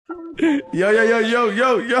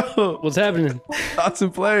Yo. What's happening? Thoughts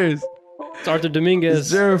and players. It's Arthur Dominguez.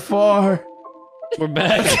 Jared Farr. We're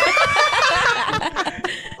back.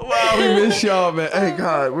 Wow, we miss y'all, man. Hey,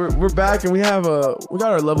 God, we're back and we got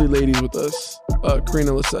our lovely ladies with us.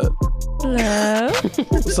 Karina Lissette. Hello.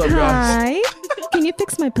 What's up, guys? Hi. Can you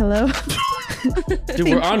fix my pillow? Dude,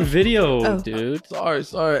 we're on video, Oh. dude. Sorry.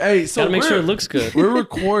 Hey, so Gotta make sure it looks good. we're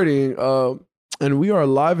recording, and we are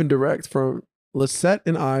live and direct from Lissette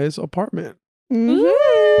and I's apartment.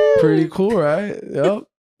 Pretty cool, right? Yep.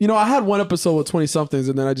 You know, I had one episode with 20 somethings,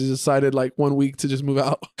 and then I just decided like 1 week to just move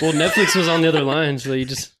out. Well, Netflix was on the other line, so you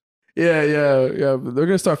just Yeah. But they're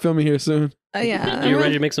gonna start filming here soon. Yeah. you're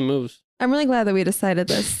ready to make some moves. I'm really glad that we decided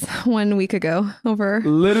this 1 week ago over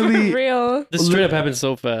Literally, real This straight up happened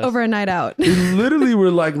so fast. over a night out. we literally were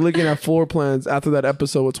like looking at floor plans after that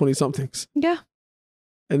episode with 20 somethings, Yeah.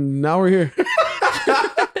 and now we're here.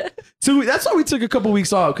 So that's why we took a couple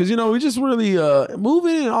weeks off, because we just really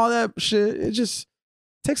moving and all that shit. It just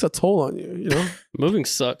takes a toll on you. Moving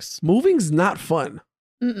sucks. Moving's not fun.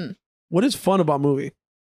 Mm-mm. What is fun about moving?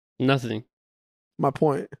 Nothing. My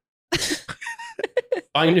point.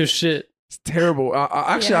 Buying new shit. It's terrible.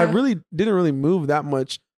 I Yeah. really didn't really move that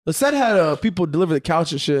much. The set had people deliver the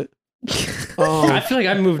couch and shit. I feel like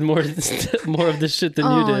I moved more of this shit than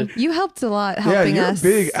you did. You helped a lot helping you're a us.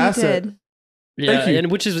 big You asset. did. Yeah, Thank you. and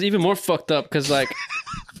which is even more fucked up because like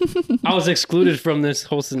I was excluded from this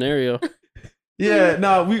whole scenario. Yeah,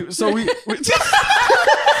 no, we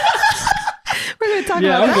We're going to talk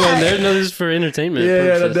Yeah, about I'm going that. there. No, this is for entertainment. yeah,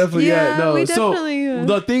 purposes. definitely. Yeah, no. we So definitely.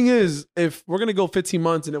 the thing is, if we're gonna go 15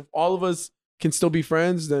 months, and if all of us can still be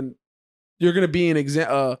friends, then you're gonna be an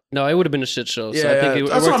exam. No, it would have been a shit show. Yeah, So I think it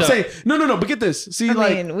that's what I'm worked out. saying. No. But get this. See, I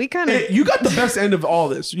like mean, we kind of. you got the best end of all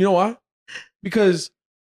this. You know why? Because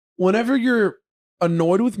whenever you're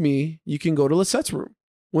annoyed with me, you can go to Lissette's room.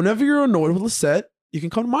 Whenever you're annoyed with Lissette, you can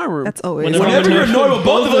come to my room. That's always. Whenever Whenever you're annoyed with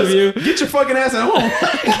both of us, you. get your fucking ass at home.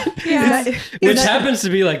 Yeah. Which That- happens to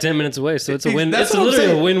be like 10 minutes away. So it's a win. That's It's what I'm literally a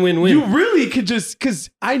saying. win-win-win. You really could just, because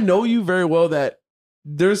I know you very well, that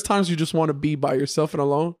there's times you just want to be by yourself and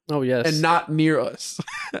alone Oh, yes. and not near us.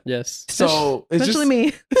 Yes. So it's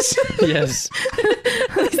Especially just me. Yes.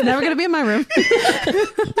 He's never going to be in my room.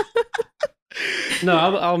 No,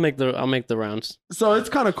 I'll make the rounds. so it's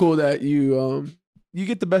kind of cool that you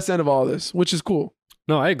get the best end of all this, which is cool.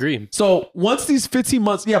 No, I agree. So once these 15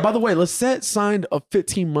 months, yeah, by the way, Lissette signed a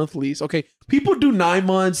 15-month lease. Okay. People do 9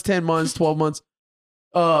 months, 10 months, 12 months.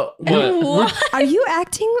 What? Are you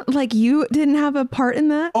acting like you didn't have a part in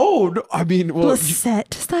that? Oh, no, I mean, well, Lisette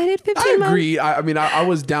decided 15 I months? agree. I mean, I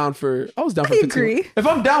was down for 15 agree. months. If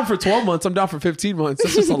I'm down for 12 months, I'm down for 15 months.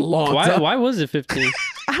 That's just a long Why? time. Why was it 15?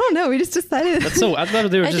 I don't know. We just decided. That's so. I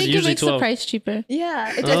thought they were I just think it usually makes 12. the price cheaper.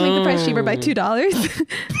 Yeah, it does make the price cheaper by $2.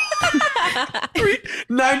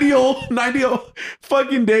 90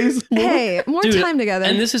 fucking days more. Hey, more Dude, time together.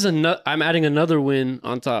 And this is I'm adding another win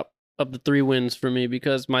on top of the 3 wins for me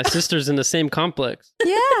because my sister's in the same complex.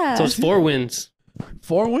 yeah. So it's 4 wins.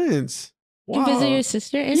 4 wins. You Wow. visit your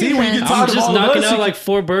sister and See, your when you friends. get I'm tired of just all of knocking us, out you like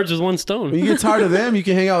 4 birds with one When stone. you get tired of them, you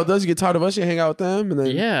can hang out with us. You get tired of us, you hang out with them, and then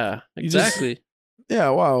Yeah, You just- exactly. yeah,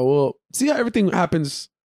 wow. Well, see how everything happens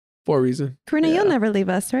for a reason. Karina, Yeah. you'll never leave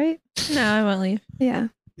us, right? No, I won't leave. Yeah.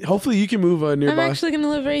 Hopefully, you can move I'm nearby. actually gonna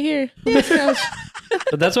live right here on this couch.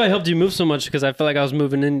 But that's why I helped you move so much because I felt like I was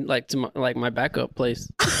moving in like to my backup place.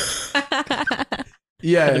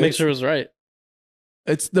 Yeah, I had to make sure it was right.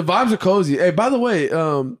 it's the vibes are cozy. Hey, by the way,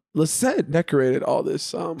 Lissette decorated all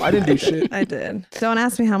this. I didn't do shit. I did. Don't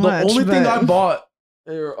ask me how The much. only thing but- I bought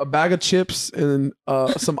are a bag of chips and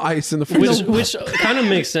some ice in the freezer. Which kind of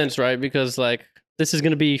makes sense, right? Because like this is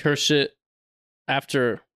gonna be her shit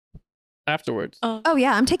afterwards. Oh,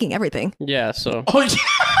 yeah. I'm taking everything. Yeah. So Oh yeah.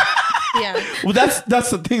 Yeah. Well, that's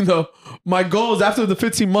the thing though. My goal is after the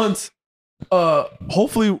 15 months.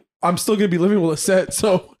 Hopefully, I'm still gonna be living with Lissette,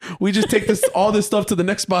 so we just take all this stuff to the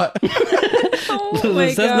next spot. Oh my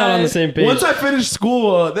that's not on the God. same page. Once I finish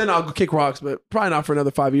school, then I'll go kick rocks, but probably not for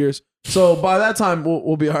another 5 years. So by that time,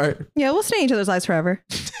 we'll be all right. Yeah, we'll stay in each other's lives forever.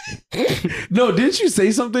 No, didn't you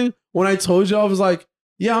say something when I told you I was like,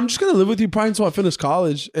 yeah, I'm just gonna live with you probably until I finish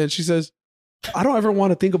college? And she says, I don't ever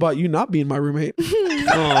want to think about you not being my roommate.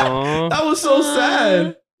 Aww. That was so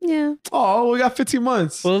sad. Yeah. Oh, we got 15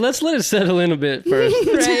 months. Well, let's let it settle in a bit first.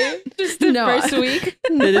 Right? Just the No. first week.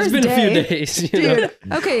 It's First been a few day. days. You know? Dude,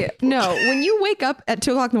 okay, no. When you wake up at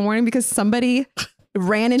 2 o'clock in the morning because somebody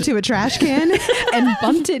ran into a trash can and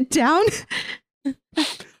bumped it down,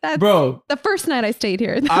 that's Bro, the first night I stayed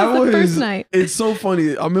here. That I was the was. first night. It's so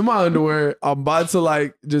funny. I'm in my underwear. I'm about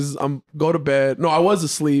to go to bed. No, I was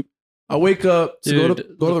asleep. I wake up to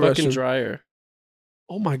Dude, go to the fucking restroom. dryer.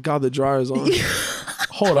 Oh my god, the dryer's on.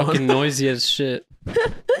 Hold on. Fucking noisy as shit. We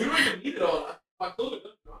don't even need it all. My clothes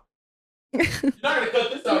are You're not gonna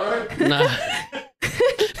cut this out, right? Nah.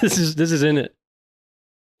 This is in it.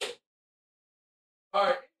 All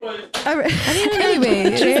right.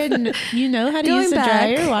 Anyway, Jared, you know how to Going use the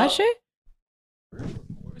back. dryer washer?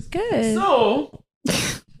 Good. So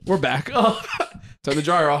we're back. Turn the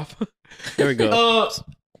dryer off. There we go.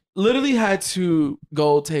 Literally had to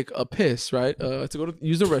go take a piss, right? To go to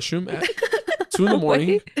use the restroom at 2 in the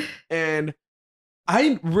morning. And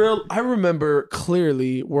I remember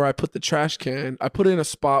clearly where I put the trash can. I put it in a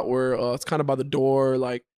spot where it's kind of by the door,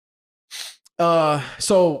 like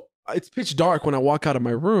so it's pitch dark when I walk out of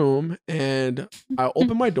my room, and I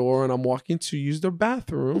open my door and I'm walking to use the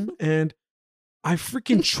bathroom, and I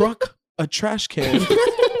freaking truck a trash can.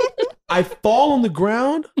 I fall on the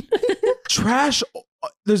ground. Trash.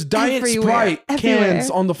 There's Diet Everywhere. Sprite cans Everywhere.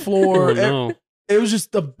 on the floor. Oh, no. It was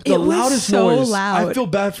just the It was loudest so noise. I loud. feel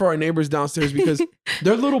bad for our neighbors downstairs because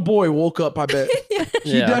their little boy woke up, I bet.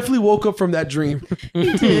 He Yeah. definitely woke up from that dream.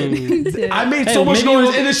 Did. I made Hey, so much maybe noise,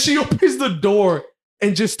 we'll- and then she opens the door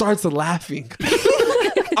and just starts laughing.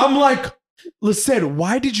 I'm like, Lisette,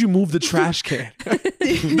 why did you move the trash can?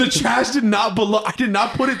 The trash did not belong. I did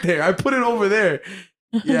not put it there. I put it over there.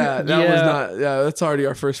 Yeah, that was Yeah. not. Yeah, that's already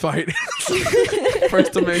our first fight.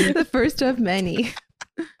 First of many. The first of many.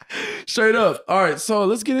 Straight up. All right, so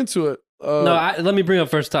let's get into it. No, let me bring up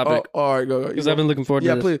first topic Oh, all right, go. because I've been looking forward to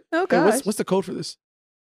Yeah, this. please. Oh Hey, gosh. what's the code for this?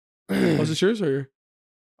 Was it yours or your?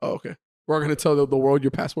 Oh, okay. We're gonna tell the world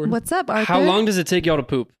your password. What's up, Arthur? How long does it take y'all to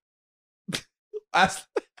poop? Ask,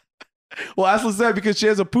 well, ask Lisette because she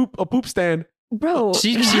has a poop stand. Bro.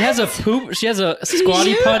 She has a poop. She has a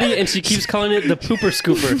squatty potty, and she keeps calling it the pooper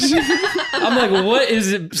scooper. I'm like, what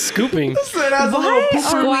is it scooping? Lisette has a little Why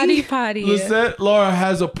pooper. are Squatty potty. Lisette Laura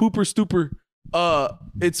has a pooper stooper.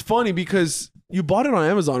 It's funny because you bought it on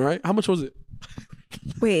Amazon, right? How much was it?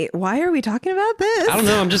 Wait, why are we talking about this? I don't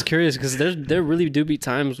know. I'm just curious because there really do be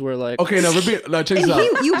times where like Okay, now check this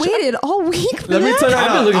out. You waited all week for Let me that? tell you I've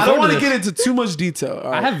been now. looking I don't forward want to to get into too much detail. all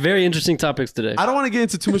I right? have very interesting topics today. I don't want to get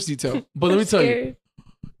into too much detail, but let me tell you.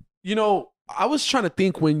 You know, I was trying to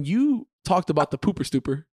think when you talked about the pooper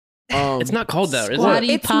stooper. It's not called that, is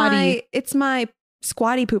Squatty it? It's potty. my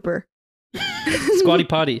squatty pooper. Squatty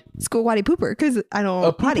potty. Squatty pooper, because I don't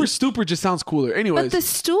A potty. pooper stooper just sounds cooler. Anyways, But the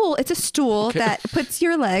stool, it's a stool Okay. that puts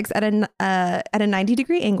your legs at a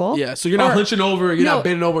 90-degree angle. yeah. So you're not Or- hunching over. You're not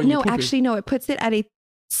bending over. And No, you're pooping. actually, no. It puts it at a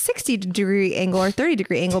 60-degree angle or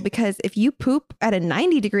 30-degree angle, because if you poop at a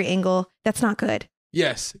 90-degree angle, that's not good.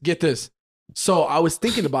 Yes. Get this. So I was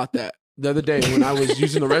thinking about that the other day when I was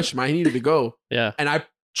using the restroom. I needed to go, Yeah. and I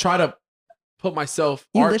try to put myself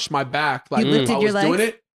You arch lift- my back like you lifted I was your legs? doing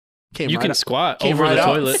it. Came You right can out. squat Came over right the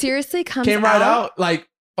out. toilet. Seriously, comes Came right out like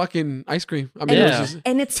fucking ice cream. I mean, Yeah. it was just,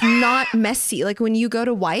 and it's not messy. Like when you go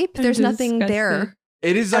to wipe, there's nothing Disgusting. there.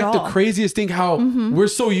 it is At like the all. craziest thing how Mhm. we're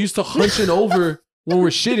so used to hunching over when we're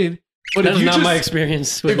shitting. But That if is you not just, my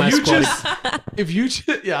experience with if my you squatty.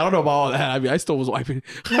 just, yeah, I don't know about all that. I mean, I still was wiping.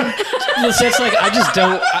 Lisette's like, I just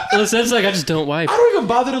don't wipe. I don't even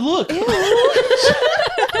bother to look.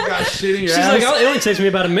 You got shit in your She's ass. like, it only takes me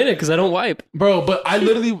about a minute because I don't wipe. Bro, but I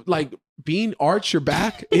literally like being arch your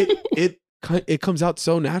back. It comes out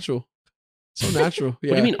so natural, so natural. Yeah.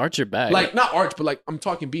 What do you mean arch your back? Like not arch, but like I'm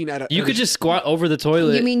talking being at a. you at could a- just squat over the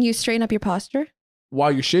toilet. You mean you straighten up your posture? while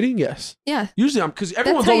you're shitting. Yes. Yeah. Usually I'm because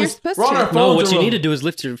everyone's how you're always supposed we're on to. our phones. no, what you and need to we're- do is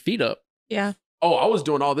lift your feet up Yeah. Oh, I was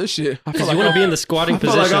doing all this shit. I because felt you like want to be in the squatting I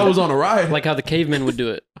felt position, like I was on a ride. like how the cavemen would do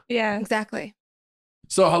it. Yeah. Exactly.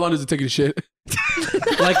 So how long does it take you to shit?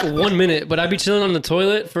 Like 1 minute, but I'd be chilling on the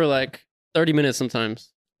toilet for like 30 minutes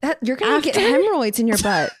sometimes. That you're gonna get After? hemorrhoids in your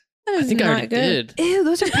butt. That I is think I not already good. did. Ew,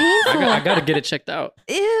 those are painful. I got to get it checked out.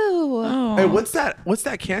 Ew. Oh. Hey, what's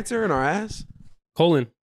that cancer in our ass? Colon.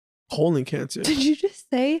 Colon cancer. Did you just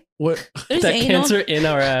say? What? There's That anal. cancer in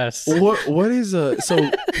our ass. What is so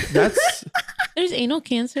that's There's anal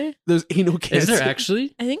cancer. there's anal cancer. Is there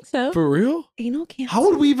actually? I think so. For real? Anal cancer. How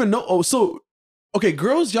would we even know? Oh, so okay,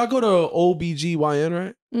 girls, y'all go to OBGYN,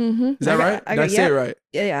 right? Mm-hmm. Is that right? Did I say it right?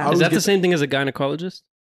 Yeah, yeah. I Is was that the get- same thing as a gynecologist?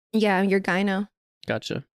 Yeah, you're gyno.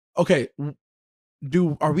 Gotcha. Okay.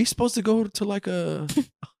 Are we supposed to go to like a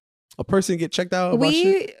person get checked out about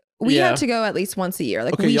shit? We Yeah. have to go at least once a year.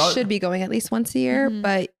 Like Okay, we y'all- should be going at least once a year. Mhm.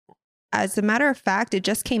 But as a matter of fact, it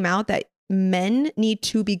just came out that men need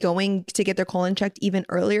to be going to get their colon checked even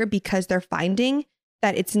earlier because they're finding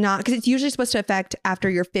that it's not, because it's usually supposed to affect after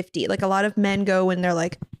you're 50. Like a lot of men go when they're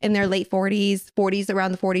like in their late 40s,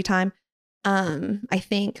 around the 40 time. I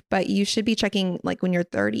think, but you should be checking like when you're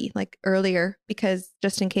 30, like earlier, because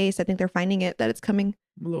just in case, I think they're finding it that it's coming.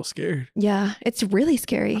 I'm a little scared. Yeah, it's really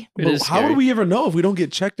scary. It But is how would scary. we ever know if we don't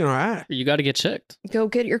get checked in our ass? You got to get checked. Go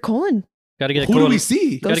get your colon. Got to get a Who do colon. we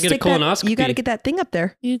see? Go Gotta get a stick that- colonoscopy. You got to get that thing up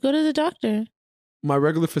there. You go to the doctor. My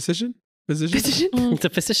regular physician? Physician? It's a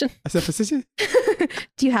physician. I said physician?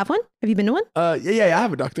 Do you have one? Have you been to one? Yeah, I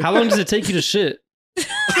have a doctor. How long does it take you to shit?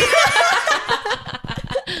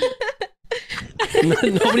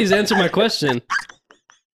 Nobody's answered my question.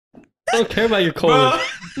 I don't care about your colon.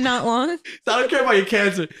 Bro, Not long. I don't care about your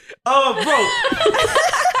cancer. Bro.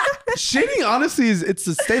 Shitting, honestly, it's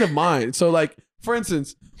a state of mind. So, like, for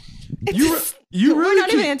instance, you We're really not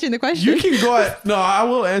even can, answering the question. you can go at, no, I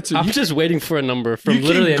will answer. I'm You, just waiting for a number from you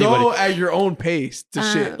literally can go anybody. at your own pace to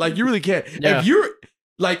shit. Like, you really can. Yeah. If you're,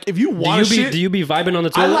 like, if you Do want to you be shit, do you be vibing on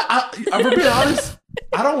the I, toilet? I'm being honest,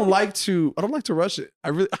 I don't like to rush it.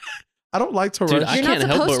 I don't like to Dude, rush I You're it. not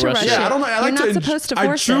can't help supposed but to rush rush it. Yeah, I don't know. I You're like not to. supposed to I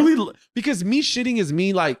force truly because me shitting is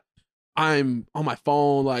me like I'm on my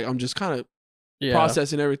phone, like I'm just kind of Yeah.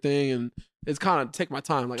 processing everything, and it's kind of take my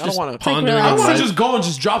time. Like I Just don't want to. pondering I on want life. to just go and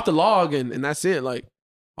just drop the log, and that's it. Like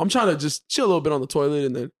I'm trying to just chill a little bit on the toilet,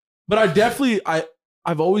 and then. But I definitely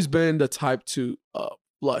I've always been the type to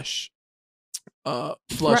flush.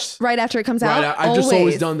 right after it comes Right, out. I've just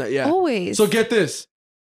always done that. Yeah. Always. So get this.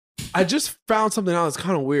 I just found something out that's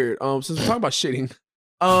kind of weird. Since we're talking about shitting,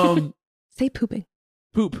 Say pooping.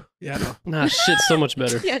 poop. Yeah, no. Nah, shit's so much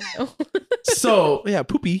better. Yeah, no. So yeah,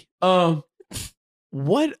 poopy.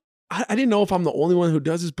 What I didn't know if I'm the only one who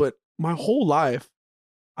does this, but my whole life,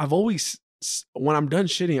 I've always when I'm done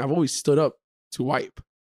shitting, I've always stood up to wipe.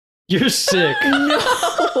 You're sick.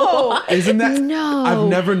 No. Isn't that? No. I've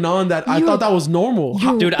never known that. I You- thought that was normal.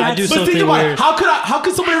 you- Dude, I do that's- But something think about weird. it. How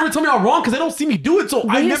could somebody ever tell me I'm wrong? Because they don't see me do it. So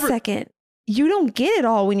I Wait never. a second. You don't get it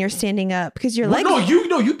all when you're standing up because your Well, legs. you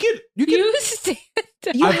get. You stand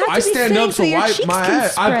up. You have to I be stand sitting up so to your wipe cheeks my can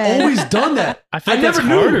ass. I've spread. always done that. I feel like that's never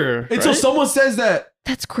knew harder, until right? someone says that.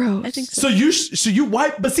 That's gross. I think So you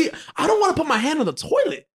wipe, but see, I don't want to put my hand on the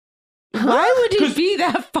toilet. Why would you 'Cause- be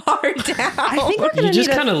that far down? I think we're gonna You just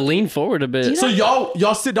need kind of lean forward a Do bit. you So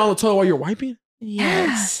y'all sit down the toilet while you're wiping?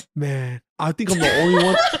 Yes. Man, I think I'm the only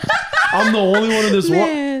one. I'm the only one in this world.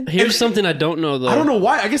 Man. Here's something I don't know though. I don't know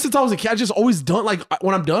why. I guess since I was a kid, I just always done like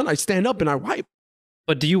when I'm done, I stand up and I wipe.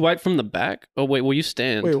 But do you wipe from the back? Oh wait, well you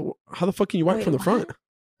stand. Wait, how the fuck can you wipe Wait, from the what? front?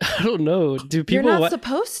 I don't know. Do You're people not wipe?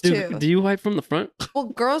 supposed to. Do you wipe from the front? Well,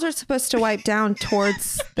 girls are supposed to wipe down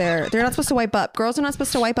towards their. They're not supposed to wipe up. Girls are not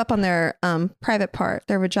supposed to wipe up on their private part,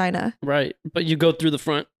 their vagina. Right, but you go through the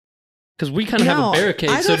front because we kind of have No, a barricade.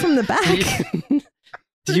 I go from the back.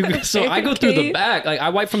 Do you, so I go through the back. Like I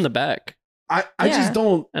wipe from the back, I Yeah. just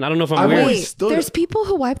don't. and I don't know if I'm I've weird. always Wait, stood there's up. people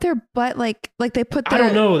who wipe their butt like they put I their,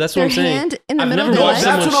 don't know. That's what their I'm saying. hand in the I've middle never of their No, watched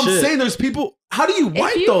leg. that's what someone I'm shit. saying. There's people. How do you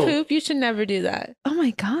wipe If you though? poop, you should never do that. Oh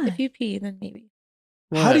my god! If you pee, then maybe.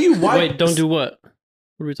 How do you wipe? Wait, don't do what? What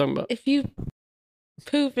are we talking about? If you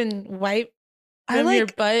poop and wipe I from your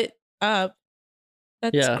like- butt up,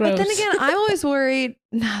 that's Yeah. gross. But then again, I'm always worried.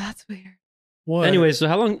 Nah, that's weird. What? Anyway, so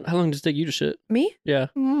how long does it take you to shit? Me? Yeah.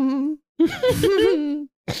 Mm.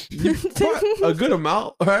 a good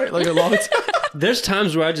amount, right? Like a long time. There's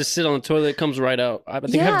times where I just sit on the toilet, it comes right out. I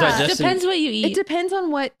think I have Yeah. digestion. Depends what you It eat. depends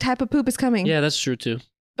on what type of poop is coming. Yeah, that's true too.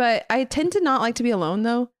 But I tend to not like to be alone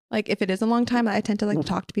though. Like if it is a long time, I tend to like to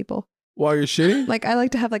talk to people. While you're shitting. Like I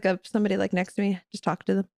like to have like somebody like next to me, just talk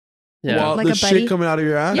to them. Yeah, While Like the a buddy. shit coming out of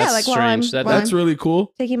your ass. Yeah, That's like while I'm, strange. That- while That's I'm really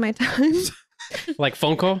cool. taking my time. like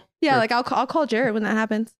phone call. Yeah, Or- like I'll call Jared when that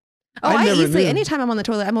happens. Oh, I I, never easily knew. anytime I'm on the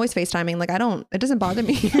toilet, I'm always FaceTiming. Like it doesn't bother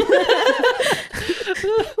me.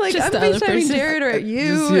 Like Just I'm the other FaceTiming person. Jared or you.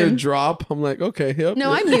 Just see a and- drop. I'm like, okay, yep.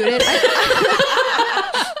 no, yep. I'm muted.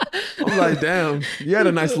 I'm like, damn, you had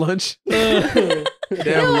a nice lunch. Damn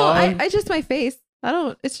no, long. I just my face. I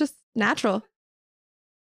don't. It's just natural.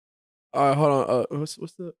 All right, hold on. What's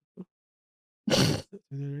the?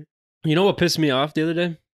 You know what pissed me off the other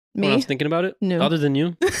day when I Me? was thinking about it? No. Other than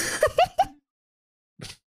you,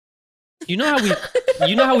 you know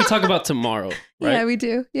how we talk about tomorrow, right? Yeah, we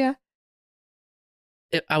do. Yeah.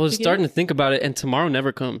 I was You get starting to think about it, and tomorrow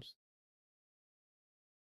never comes.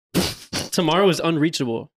 Tomorrow is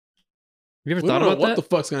unreachable. Have you ever We thought don't know about what that? the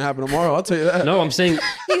fuck's gonna happen tomorrow. I'll tell you that. No, I'm saying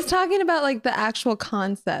He's talking about like the actual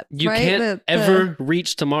concept. you right? can't The- ever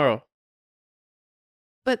reach tomorrow.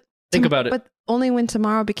 But Think about it. But only when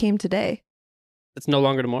tomorrow became today. It's no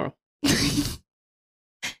longer tomorrow.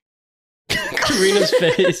 Karina's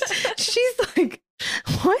face. She's like,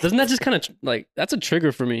 what? Doesn't that just kind of like that's a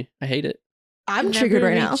trigger for me? I hate it. I'm Never triggered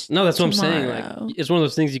right now. reached No, that's what I'm saying. tomorrow. Like it's one of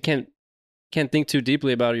those things you can't can't think too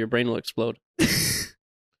deeply about it, your brain will explode.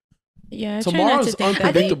 Yeah, I try not to Tomorrow's think that deep.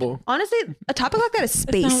 unpredictable. Honestly, a topic like that is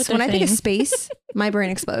not what space. they're When I think of saying. space, my brain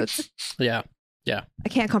explodes. Yeah. I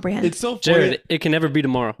can't comprehend. It's so funny. Jared, it can never be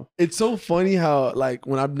tomorrow. It's so funny how like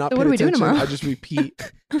when I'm not So paying what are we doing attention, tomorrow? I just repeat.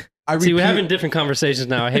 I repeat. See, we're having different conversations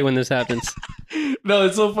now. I hate when this happens. No,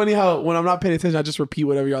 it's so funny how when I'm not paying attention, I just repeat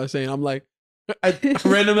whatever y'all are saying. I'm like,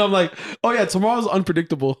 randomly, I'm like, oh yeah, tomorrow's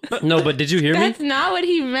unpredictable. No, but did you hear me? That's not what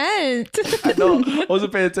he meant. I know. I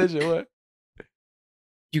wasn't paying attention. What?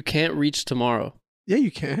 You can't reach tomorrow. Yeah, you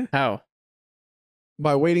can How?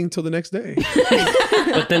 by waiting till the next day.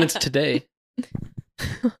 But then it's today.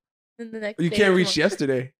 And the next You day can't is reach what-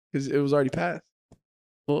 yesterday because it was already passed.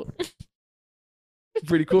 Well,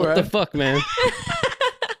 Pretty cool, what right? the fuck, man?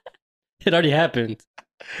 It already happened.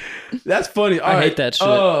 That's funny. All I right. hate that shit.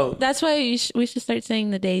 Oh, That's why we should start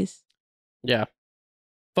saying the days. Yeah.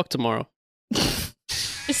 Fuck tomorrow. Just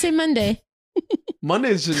say Monday.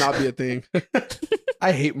 Mondays should not be a thing.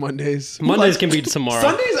 I hate Mondays. Mondays Like, can be tomorrow.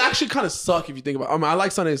 Sundays actually kind of suck if you think about it. I mean, I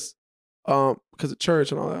like Sundays because of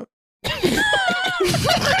church and all that.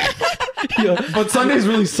 But Sundays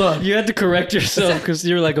really suck. You had to correct yourself because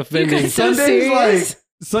you're like offending. guys so Sundays serious? like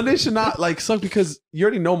Sundays should not like suck because you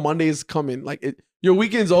already know Monday's coming. Like your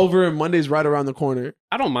weekend's over and Monday's right around the corner.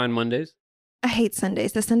 I don't mind Mondays. I hate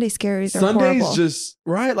Sundays. The Sunday scaries are Sundays horrible. just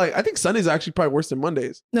right. Like I think Sundays are actually probably worse than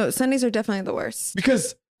Mondays No, Sundays are definitely the worst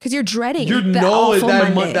because because you're dreading. you the know awful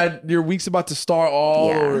that Monday. that your week's about to start all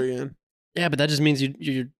Yeah. over again. Yeah, but that just means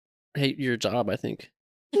you hate your job, I think.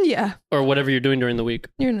 Yeah, Or whatever you're doing during the week.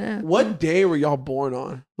 you're not. What day were y'all born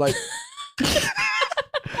on? Like,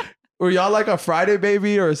 were y'all like a Friday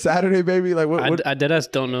baby or a Saturday baby? Like, what? I deadass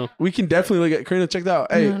don't know. We can definitely look at Karina. Check that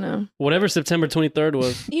out. Hey, No. Whatever September 23rd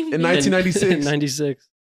was. You In mean- 1996. In 96.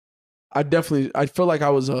 I feel like I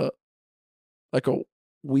was a weekend.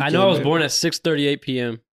 I know I was baby. born at 6:38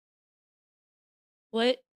 p.m.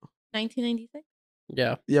 What? 1996?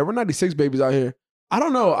 Yeah. Yeah, we're 96 babies out here. I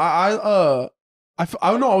don't know. I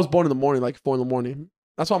know I was born in the morning, like 4 in the morning.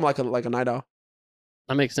 That's why I'm like a night owl.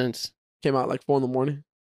 That makes sense. Came out like 4 in the morning.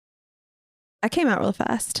 I came out real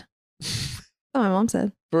fast. That's what my mom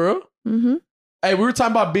said. For real? Mm-hmm. Hey, we were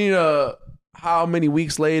talking about being how many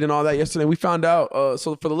weeks late and all that yesterday. We found out.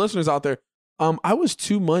 So for the listeners out there, I was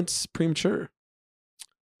 2 months premature.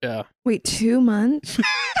 Yeah. Wait, 2 months?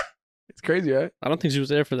 It's crazy, right? I don't think she was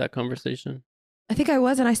there for that conversation. I think I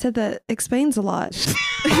was, and I said that explains a lot.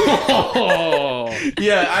 Oh.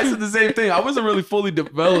 Yeah, I said the same thing. I wasn't really fully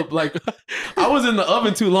developed. Like I was in the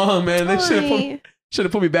oven too long, man. They should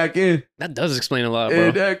have put me back in. That does explain a lot, bro.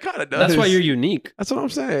 It kind of does. That's why you're unique. That's what I'm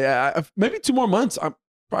saying. Yeah, maybe 2 more months. I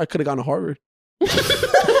probably could have gone to Harvard.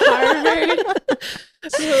 Harvard.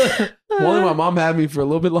 Only my mom had me for a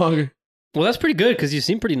little bit longer. Well, that's pretty good because you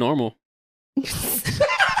seem pretty normal.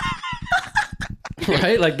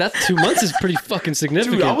 Right? Like that's 2 months is pretty fucking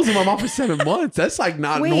significant. Dude, I was with my mom for 7 months. That's like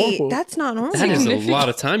not Wait, normal. that's not normal. That is a lot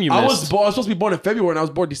of time you I missed. was supposed to be born in February and I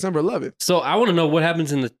was born December 11th. So I want to know what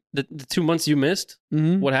happens in the 2 months you missed.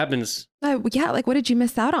 Mm-hmm. What happens? Yeah, like what did you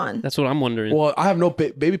miss out on? That's what I'm wondering. Well, I have no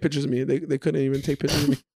baby pictures of me. They couldn't even take pictures of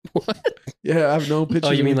me. What? Yeah, I have no pictures.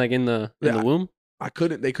 Oh, you of mean me. like in the Yeah. womb?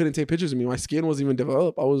 They couldn't take pictures of me. My skin wasn't even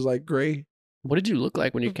developed. I was like gray. What did you look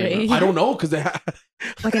like when you came Right. out? I don't know because they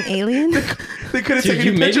Like an alien? they couldn't Dude, take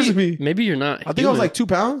any pictures of me. Maybe you're not. I think I was human. like 2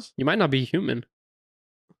 pounds. You might not be human.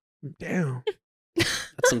 Damn,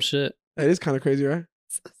 That's some shit. that is kind of crazy, right?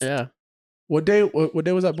 Yeah. What day? What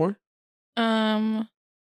day was that born?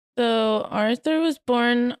 So Arthur was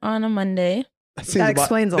born on a Monday. That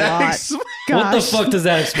explains a lot. What the Gosh. fuck does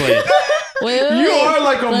that explain? Wait, You are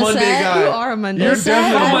like a Lisette, Monday guy. You are a Monday. You're Lisette,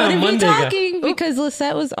 definitely How am I I a wouldn't be Monday guy? talking because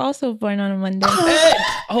Lisette was also born on a Monday.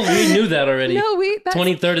 Oh, we knew that already. No, wait.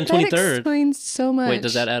 23rd and That 23rd. explains so much. Wait,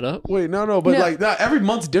 does that add up? Wait, no, but No. like that every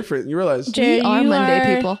month's different. You realize? We Jared, are you Monday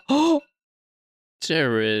are- people.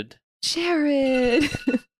 Jared. Jared.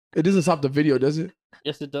 It doesn't stop the video, does it?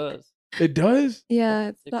 Yes, it does. It does. Yeah,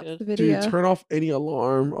 it It stops could. the video. Dude, turn off any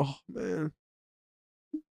alarm. Oh man.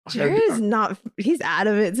 I gotta Jared do- is not, he's out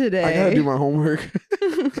of it today. I gotta do my homework.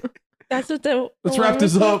 That's what the Let's wrap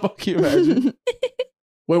this alarm up. Can you imagine?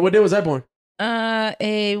 Wait, what day was I born? was.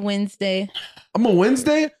 A Wednesday. I'm a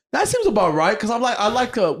Wednesday. That seems about right because I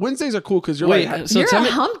like Wednesdays are cool because you're Wait, like so You're tell a me.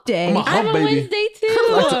 hump day. I'm a I'm hump a baby. Wednesday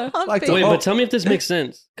Like too. to- Hump like to- day. Wait, oh. but tell me if this makes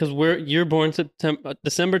sense because you're born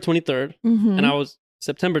December 23rd, Mhm. and I was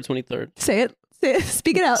September 23rd. Say it. Say it.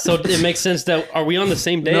 Speak it out. So it makes sense that are we on the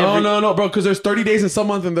same day? No, bro. Because there's 30 days in some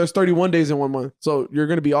month and there's 31 days in one month. So you're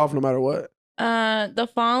gonna be off no matter what. The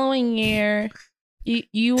following year,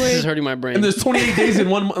 you This is were hurting my brain. And there's 28 days in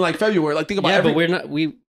one month, like February. Like think about yeah, every. but we're not.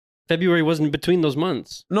 February wasn't between those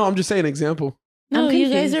months. No, I'm just saying an example. No, I'm you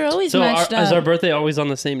guys confused. are always So matched is up. our birthday always on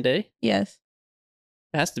the same day? Yes.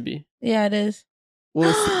 It has to be. Yeah, it is.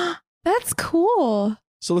 Well, That's cool.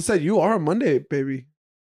 so let's say you are a Monday baby.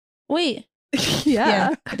 Wait,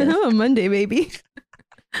 Yeah. I'm a Monday baby.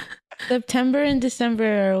 September and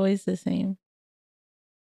December are always the same.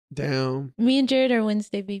 Damn. Me and Jared are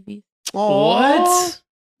Wednesday babies. What?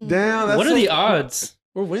 Damn. That's What are so- the odds?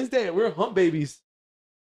 We're Wednesday. We're hump babies.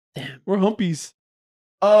 Damn. We're humpies.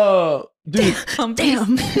 Dude.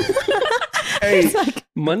 Damn. Hey. It's like,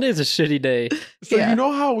 Monday is a shitty day. So Yeah. you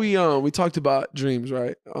know how we talked about dreams,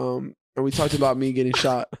 right? And we talked about me getting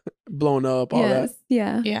shot, blown up, all that.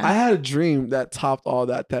 Yeah. Yeah. I had a dream that topped all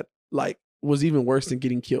that. That like was even worse than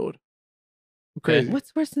getting killed. Okay.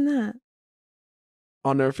 What's worse than that?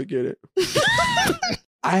 I'll never forget it.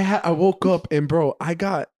 I woke up and bro, I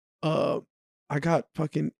got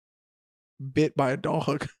fucking bit by a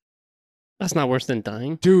dog. That's not worse than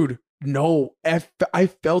dying. Dude, no. I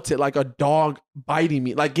felt it like a dog biting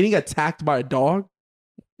me. Like getting attacked by a dog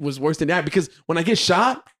was worse than that because when I get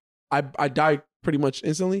shot, I die pretty much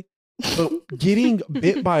instantly. But getting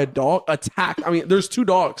bit by a dog, attacked. I mean, there's two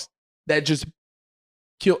dogs that just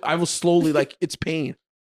kill. I was slowly like, it's pain. It's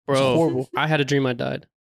Bro, horrible. I had a dream I died.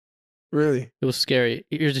 Really? It was scary.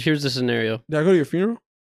 Here's the scenario. Did I go to your funeral?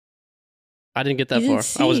 I didn't get that You far.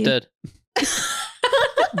 didn't I was see. dead.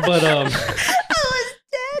 But I was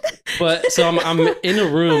dead. But so I'm in a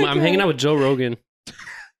room. I'm hanging out with Joe Rogan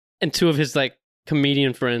and two of his like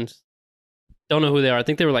comedian friends. Don't know who they are. I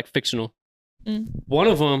think they were like fictional. Mm. One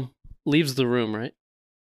of them leaves the room, right?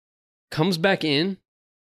 Comes back in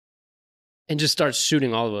and just starts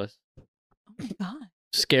shooting all of us. Oh my God.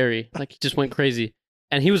 Scary. Like he just went crazy.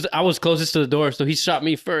 And I was closest to the door, so he shot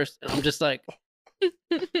me first. And I'm just like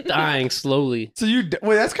dying slowly. So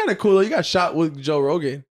wait, that's kind of cool. though. You got shot with Joe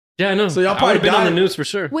Rogan. Yeah, I know. So y'all I probably would have been on the died. news for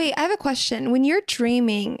sure. Wait, I have a question. When you're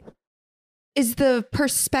dreaming, is the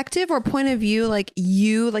perspective or point of view like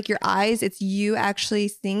you, like your eyes, it's you actually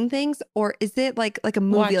seeing things? Or is it like a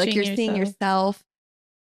movie, like Watching you're seeing yourself. yourself?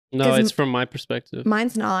 No, 'Cause it's from my perspective.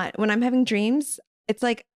 Mine's not. When I'm having dreams, it's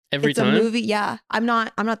like Every it's time. a movie. Yeah. I'm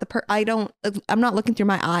not I'm not looking through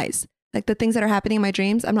my eyes. Like the things that are happening in my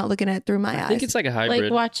dreams, I'm not looking at it through my I eyes. think it's like a hybrid.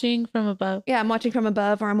 Like watching from above. Yeah, I'm watching from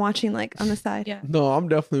above or I'm watching like on the side. Yeah. No, I'm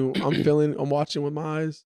watching with my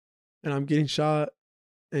eyes and I'm getting shot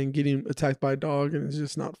and getting attacked by a dog and it's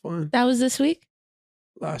just not fun. That was this week?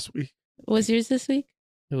 Last week. Was yours this week?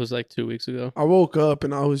 It was like 2 weeks ago. I woke up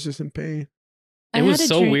and I was just in pain. It I was had a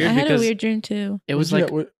so dream. weird I had a because- weird dream too. It was What'd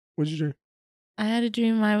like you get? What'd you dream? I had a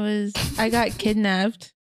dream I got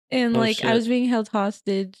kidnapped and Oh, like shit. I was being held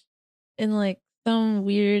hostage in like some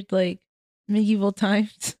weird like medieval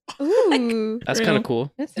times. Ooh. that's real. kind of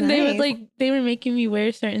cool. That's And they would nice. they were making me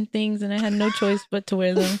wear certain things and I had no choice but to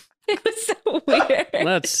wear them. It was so weird.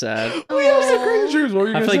 That's sad. We have some crazy dreams. What were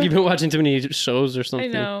you I gonna feel say? like you've been watching too many shows or I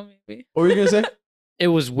something. know, maybe. What were you gonna say? It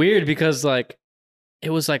was weird because like it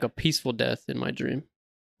was like a peaceful death in my dream.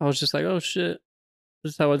 I was just like, oh shit,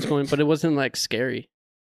 this is how it's going, but it wasn't like scary.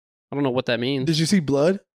 I don't know what that means. Did you see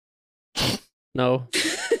blood? No,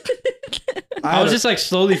 I had was a- just like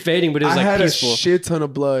slowly fading, but it was I like had peaceful. a shit ton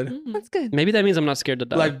of blood. Mm. That's good. Maybe that means I'm not scared to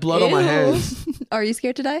die. Like blood on my Ew. hands. Are you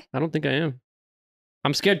scared to die? I don't think I am.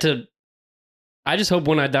 I'm scared to. I just hope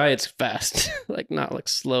when I die, it's fast, like not like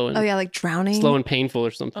slow and Oh yeah, like drowning. slow and painful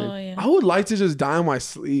or something. Oh yeah. I would like to just die in my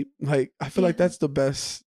sleep. Like I feel like Yeah. that's the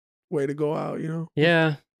best way to go out, you know?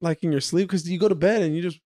 Yeah, Like in your sleep because you go to bed and you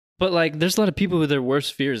just but like, there's a lot of people with their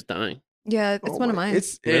worst fears dying. Yeah, it's oh one of my- mine.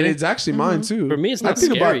 Really? It's actually mine Mhm. too. For me, it's I not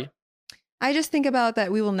think about- scary. I just think about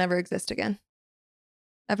that we will never exist again.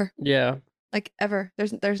 Ever. Yeah, Like ever.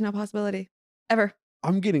 There's no possibility. Ever.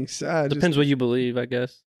 I'm getting sad. just- depends what you believe, I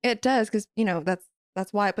guess. It does because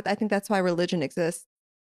that's why. But I think that's why religion exists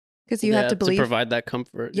because you Yeah, have to believe. provide that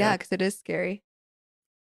comfort. Yeah, because it is scary.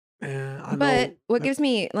 Man, I But know. what gives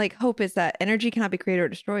me like hope is that energy cannot be created or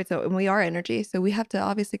destroyed. So and we are energy, so we have to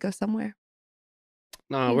obviously go somewhere.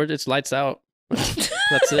 No, it's lights out.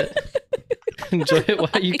 That's it. Enjoy it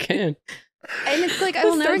while you can. And it's like I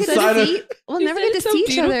will never get so to sad. see. We'll You never said get to it so see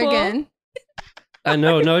each other beautiful. again. I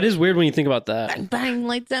know. No, it is weird when you think about that. Bang,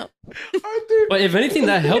 lights out. But if anything,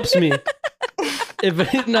 that helps me.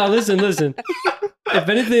 Now listen. If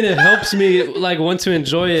anything, it helps me like want to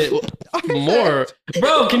enjoy it more.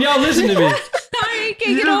 Bro, can y'all listen to me? Sorry,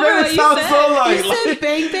 can't You get just over made what it you sound said. so like, You said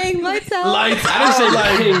bang bang lights out. lights I didn't say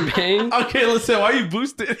out, like, bang bang. okay, listen, why you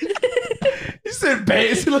boosted? You said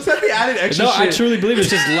bang. So let's have me added extra No, shit. I truly believe it's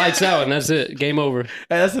just lights out and that's it. Game over. Hey,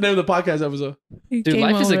 that's the name of the podcast episode. Dude,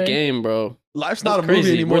 life is a game, bro. life's not a That's movie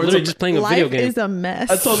crazy. anymore. We're It's literally a- just playing a video Life game. is a mess.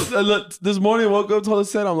 I told this morning, I woke up, told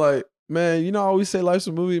Lisette, I'm like, man, you know, I always say life's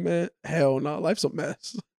a movie, man. Hell no, life's a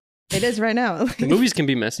mess. It is right now. Movies can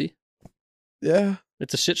be messy. Yeah,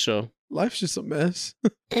 It's a shit show. life's just a mess.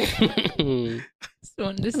 It Just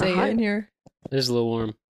wanted to It's say hot in it. here. is a little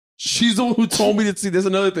warm. She's the one who told me to see. There's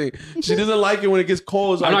another thing. She doesn't like it when it gets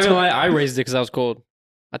cold. So I'm I not gonna told- lie, I raised it because I was cold.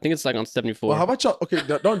 I think it's like on 74. Well, how about y'all? Okay,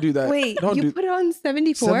 don't do that. Wait, don't you do. put it on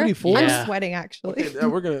 74? 74? I'm Yeah. sweating actually. Okay, yeah,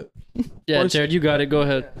 we're gonna. Yeah, First- Jared, you got it. Go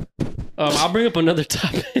ahead. I'll bring up another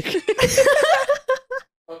topic.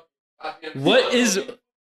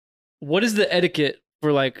 What is the etiquette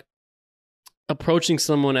for like approaching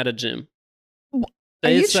someone at a gym? Are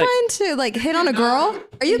you It's like, trying to like hit on a girl?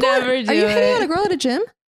 Are you going? Never Are you do hitting it. on a girl at a gym?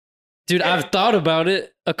 dude, I've thought about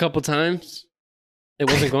it a couple times. It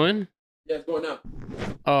wasn't going. Yeah, it's going now.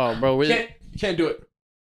 Oh, bro, You can't do it.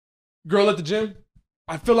 Girl at the gym.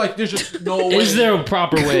 I feel like there's just no way. is there a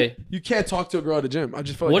proper way? You can't talk to a girl at the gym. I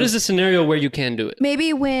just feel like What is the scenario where you can do it?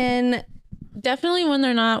 Maybe when Definitely when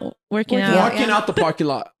they're not working Working out. out. walking yeah. out the parking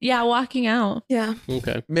lot. Yeah, walking out. yeah.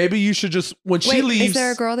 Okay. Maybe you should just when she Wait, leaves. is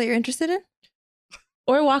there a girl that you're interested in?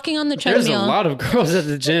 Or walking on the There's treadmill. a lot of girls at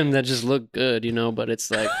the gym that just look good, you know, but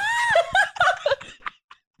it's like.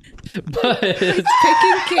 But Picking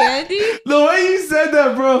candy. The way you said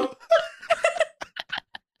that, bro.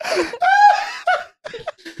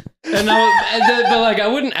 but like I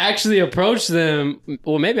wouldn't actually approach them.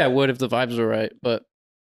 Well, maybe I would if the vibes were right, but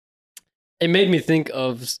it made me think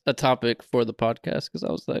of a topic for the podcast because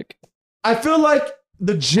I was like, I feel like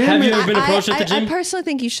the gym. Have you is- ever been approached at the I gym? personally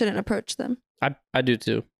think you shouldn't approach them. I do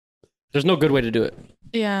too. There's no good way to do it.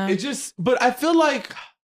 Yeah. It just, but I feel like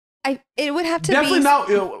It would have to definitely be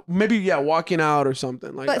not. Maybe walking out or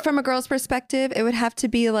something like. But from a girl's perspective, it would have to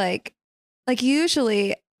be like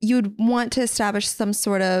usually you'd want to establish some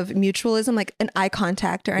sort of mutualism, like an eye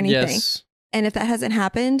contact or anything. Yes. And if that hasn't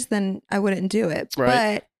happened, then I wouldn't do it.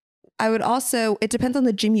 Right. But I would also, it depends on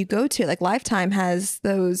the gym you go to. Like Lifetime has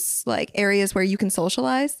those like areas where you can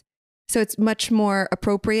socialize. So it's much more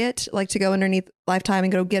appropriate like to go underneath Lifetime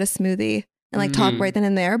and go get a smoothie and like talk Mhm. right then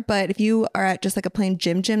and there. But if you are at just like a plain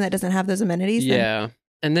gym that doesn't have those amenities, then Yeah.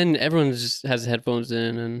 And then everyone just has headphones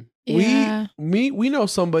in and Yeah. we know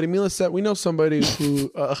somebody. Mila said we know somebody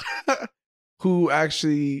who who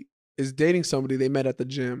actually is dating somebody they met at the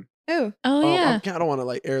gym. oh, Oh yeah. I don't want to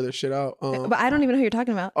like air their shit out. but I don't even know who you're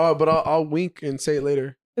talking about. But I'll wink and say it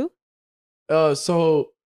later. Who?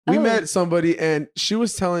 So we Oh. met somebody, and she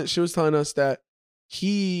was telling us that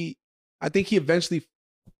I think he eventually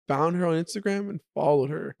found her on Instagram and followed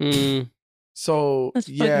her. So That's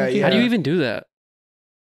fucking yeah, cute. yeah. how do you even do that?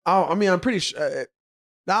 Oh, I mean, I'm pretty sure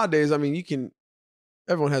nowadays. I mean, you can.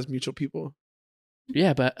 Everyone has mutual people.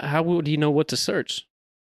 Yeah, but how would he know what to search?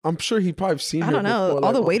 I'm sure he probably seen. I her don't know. before, All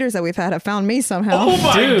like, the waiters that we've had have found me somehow. Oh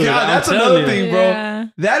my Dude, god, I'm that's telling another you. thing, bro.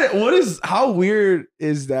 Yeah. What is? How weird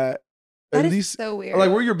is that? That At is least, so weird. like,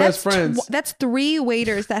 we're your best friends. That's 3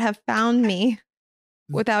 waiters that have found me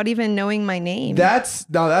without even knowing my name. That's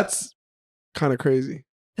kind of crazy.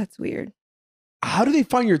 That's weird. How do they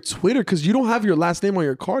find your Twitter? Because you don't have your last name on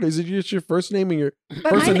your card. Is it just your first name and your But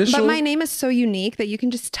first initial? my name is so unique that you can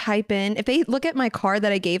just type in. If they look at my card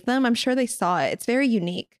that I gave them, I'm sure they saw it. It's very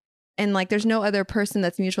unique. And like there's no other person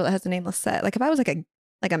that's mutual that has the name Lisette. Like if I was like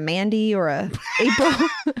a Mandy or a April.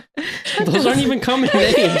 Those aren't even common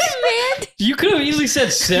names. You could have easily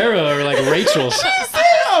said Sarah or like Rachel.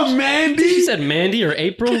 Oh, Mandy. She said Mandy or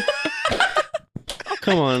April.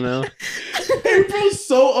 Come on now. April's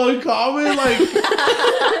so uncommon. Like,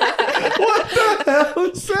 what the hell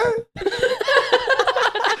is that?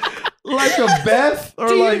 Like a Beth or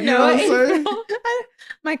Do like you know what I'm saying?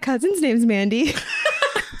 My cousin's name's Mandy.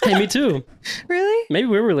 Hey, me too. Really? Maybe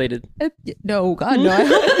we're related. No, God, no.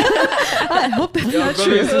 I hope that's not brother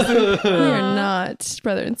true. and sister. We are not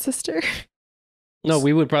brother and sister. No,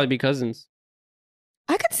 we would probably be cousins.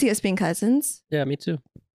 I could see us being cousins. Yeah, me too.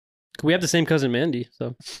 We have the same cousin Mandy,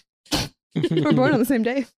 so We're born on the same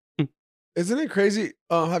day. Isn't it crazy?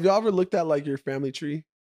 Have y'all ever looked at like your family tree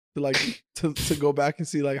to like to go back and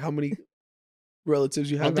see like how many relatives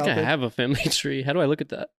you I have don't out think I there? have a family tree. How do I look at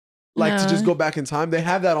that? Like to No. just go back in time. They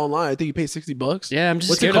have that online. I think you pay $60. Yeah, I'm just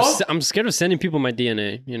What's it scared of. called? I'm scared of sending people my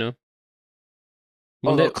DNA. You know. Oh,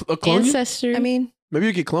 One no, day- a clone you? Ancestor. I mean, Maybe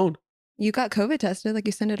you get cloned. you got COVID tested. Like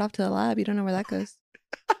you send it off to the lab. You don't know where that goes.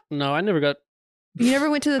 no, I never got. You never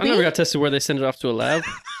went to the I thing? never got tested where they send it off to a lab.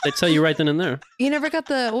 They tell you right then and there. You never got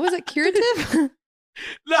the, what was it, curative?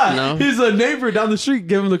 Nah, No. his neighbor down the street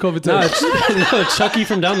gave him the COVID No, test. no, Chucky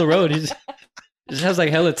from down the road. He just has like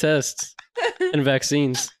hella tests and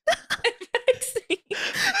vaccines.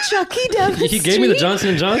 Chucky down the He gave me the street?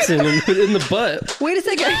 Johnson & Johnson in the butt. Wait a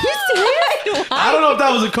second. Are you serious? I don't know if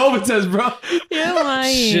that was a COVID test, bro. You're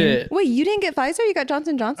lying. Shit. Wait, you didn't get Pfizer? You got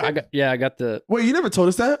Johnson Johnson? I got the Wait, you never told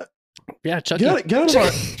us that? Chucky. Get out of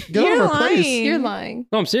our You're place. lying. You're lying.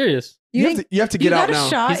 No, I'm serious. You have to get you out got a now.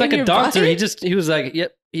 shot He's like in a your doctor. butt? He was like,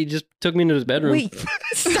 yep. He just took me into his bedroom. Wait,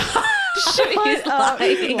 Stop. Shut up.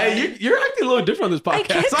 lying. Hey, you're acting a little different on this I podcast.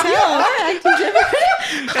 can't tell. I'm acting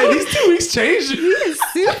different. Hey, these 2 weeks changed. He is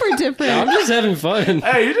super different. I'm just having fun.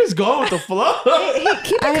 Hey, you're just going with the flow. Hey,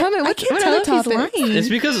 keep it coming. I can't What tell other if he's topics? lying. It's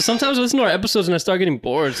because sometimes I listen to our episodes and I start getting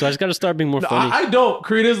bored, so I just got to start being more No, funny. I don't.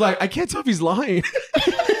 Karina's like, I can't tell if he's lying.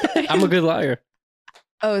 I'm a good liar.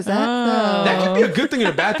 Oh, is that Oh. That could be a good thing and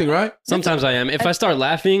a bad thing, right? Sometimes I am. If I start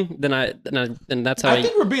laughing, then that's how I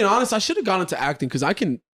think we're being honest. I should have gone into acting because I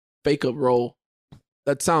can fake a role.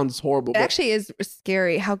 That sounds horrible. It But actually is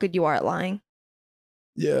scary how good you are at lying.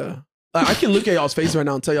 yeah. Like, I can look at y'all's face right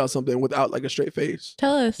now and tell y'all something without like a straight face.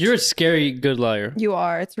 Tell us. You're a scary good liar. You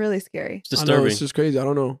are. It's really scary. It's I know, disturbing. it's just crazy. I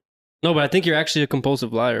don't know. No, but I think you're actually a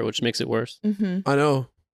compulsive liar, which makes it worse. Mm-hmm. I know.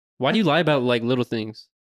 Why do you lie about like little things?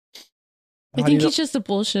 I How do you think know- he's just a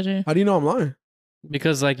bullshitter. How do you know I'm lying?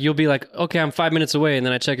 Because like you'll be like, okay, I'm 5 minutes away, and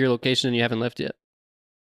then I check your location and you haven't left yet.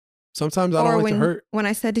 Sometimes I don't Or like when, to hurt. when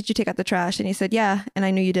I said, did you take out the trash? And he said, yeah. And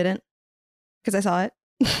I knew you didn't because I saw it.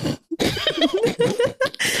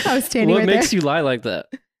 I was standing What right makes there. you lie like that?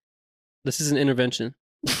 This is an intervention.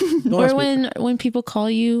 Don't Or ask me. when people call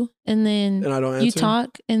you and then And I don't answer. you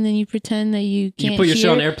talk and then you pretend that you can't You put your shit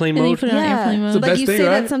on hear, airplane and then you mode. put it on Yeah. airplane It's the mode. best Like you thing, say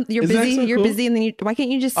right? that you're Isn't that busy, so you're cool? busy, and then why can't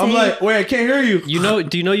you just say? I'm like, wait, I can't hear you.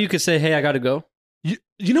 Do you know you could say, hey, I gotta go?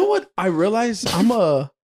 You know what? I realize I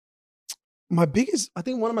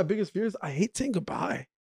think one of my biggest fears, I hate saying goodbye.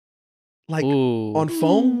 Like Ooh, on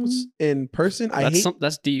phones, in person,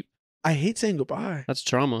 that's deep. I hate saying goodbye. That's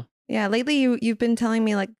trauma. yeah, lately you've been telling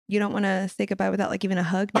me like you don't want to say goodbye without like even a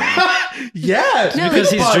hug. Yes. No, Because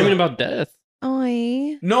think he's about dreaming it. about death.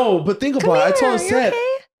 Oi. No, but think Come about it. here.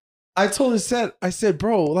 I You told his set, I said,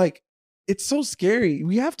 bro, like, it's so scary.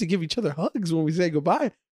 We have to give each other hugs when we say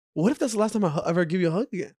goodbye. What if that's the last time I ever give you a hug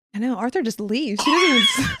again? I know. Arthur just leaves. He doesn't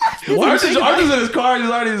even. Well, Arthur's in his car. He's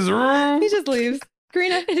already in his room. He just leaves.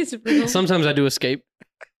 Karina. It is real. Sometimes I do escape,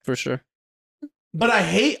 for sure. But I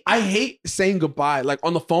hate saying goodbye. Like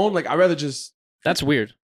on the phone, like I'd rather just, That's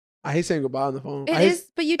weird. I hate saying goodbye on the phone. It I hate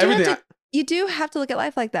is, but you do everything. have to. You do have to look at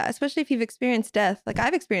life like that, especially if you've experienced death. Like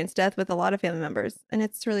I've experienced death with a lot of family members, and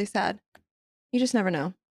it's really sad. You just never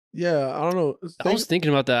know. Yeah, I don't know. I was thinking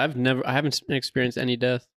about that. I haven't experienced any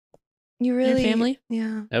death You Your really, family?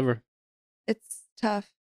 yeah, ever. it's tough.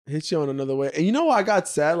 Hits you on another way. And you know what? I got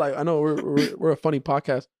sad. Like I know we're a funny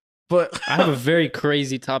podcast, but I have a very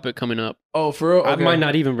crazy topic coming up. oh, for real? I Okay. might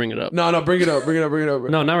not even bring it up. No, bring it up.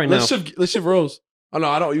 No, not right now. Let's shift roles. Oh no,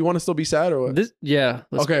 I don't. You want to still be sad or what? Let's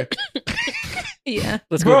Okay. Yeah.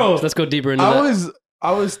 Bro, Let's go deeper into I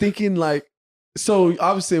that. was thinking like, so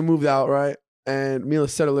obviously I moved out, right? And me and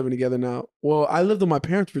Lisette are living together now. Well, I lived with my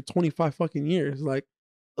parents for 25 fucking years. Like,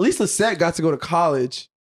 at least Lisette got to go to college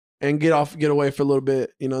and get away for a little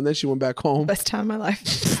bit, you know. And then she went back home. Best time of my life.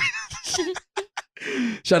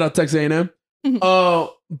 Shout out Texas A&M.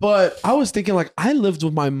 But I was thinking like, I lived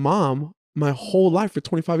with my mom my whole life for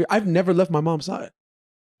 25 years. I've never left my mom's side.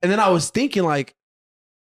 And then I was thinking like,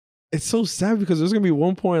 it's so sad because there's gonna be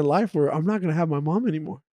one point in life where I'm not gonna have my mom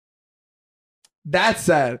anymore. That's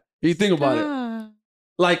sad. If you think about it. Ah.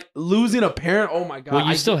 Like losing a parent, oh my god. Well,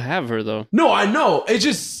 you still have her though. No, I know. It's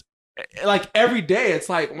just like every day it's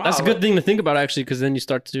like, wow. That's a good thing to think about actually, because then you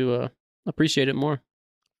start to appreciate it more.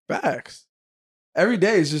 Facts. Every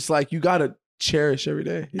day is just like you gotta cherish every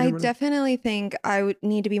day. You I never know. definitely think I would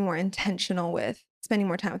need to be more intentional with spending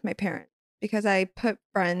more time with my parents because I put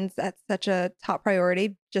friends at such a top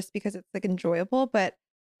priority just because it's like enjoyable. But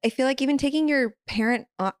I feel like even taking your parent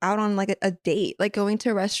out on like a date, like going to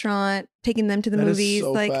a restaurant, taking them to the That is movies,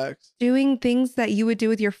 so like facts. doing things that you would do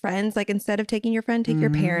with your friends, like instead of taking your friend, take your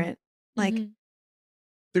Mhm. parent. Like, Mhm.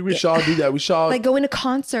 I think we should all do that. We should all like going to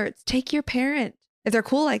concerts, take your parent. If they're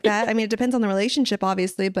cool like that. I mean, it depends on the relationship,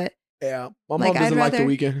 obviously, but yeah. My mom like, doesn't I'd like the rather-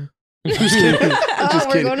 weekend. I'm just kidding. I'm just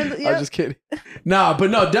we're kidding. going to the- I'm yep. just kidding. Nah, but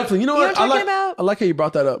no, definitely. You know You know what? what I'm talking about? I like how you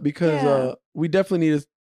brought that up because Yeah. we definitely need to.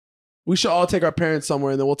 We should all take our parents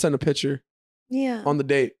somewhere and then we'll send a picture Yeah. on the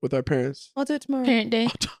date with our parents. I'll do it tomorrow. Parent day.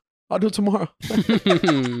 I'll do it tomorrow.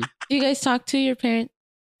 Do you guys talk to your parents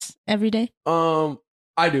every day?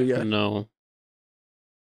 I do, yeah. No.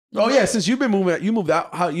 Oh yeah, since you moved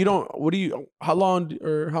out. How long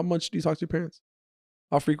or how much do you talk to your parents?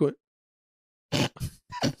 How frequent?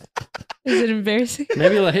 Is it embarrassing?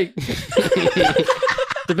 Maybe like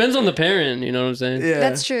Depends on the parent. You know what I'm saying? Yeah,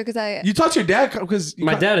 That's true because I You talk to your dad because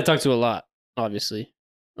My dad I talk to a lot, obviously.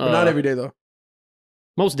 not every day though.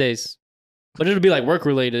 Most days, but it'll be like work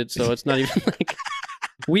related, so it's not even like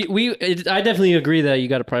I definitely agree that you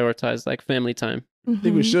got to prioritize like family time. I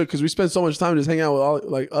think we Mhm. should because we spend so much time just hanging out with all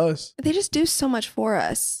like us. They just do so much for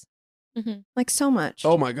us, Mhm. like so much.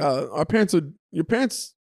 Oh my god, your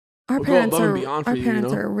parents, our we'll go parents above are and beyond for our you, parents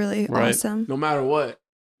you know? are really Right. awesome. no matter what.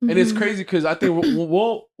 And it's Mhm. crazy because I think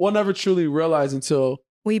we'll never truly realize until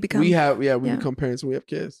We become we yeah. become parents and we have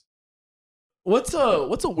kids. What's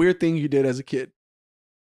a weird thing you did as a kid?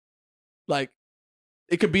 Like,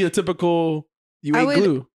 it could be a typical you I ate would-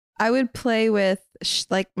 glue. I would play with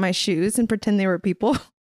like my shoes and pretend they were people.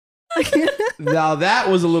 Now that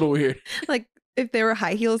was a little weird. Like if they were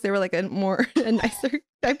high heels, they were like a nicer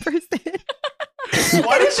type person.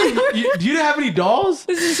 Why did you didn't have any dolls?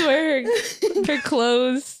 This is where her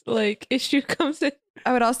clothes like issue comes in.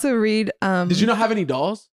 I would also read. Did you not have any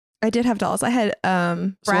dolls? I did have dolls. I had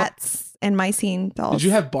Bratz and Mycene dolls. Did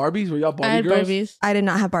you have Barbies? Were y'all Barbie I had girls? Barbies. I did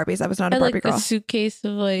not have Barbies. I was not I a had Barbie like girl. a suitcase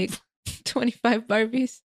of like 25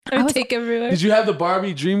 Barbies. I I would was- take everywhere. Did you have the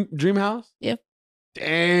Barbie dream house? Yep.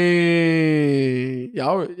 Dang,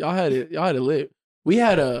 y'all had it lit.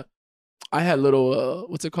 I had little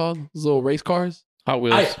what's it called? Those little race cars. Hot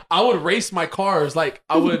Wheels. I would race my cars. Like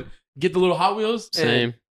I would get the little Hot Wheels. And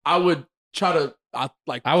Same. I would try to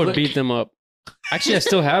I would beat them up. Actually, I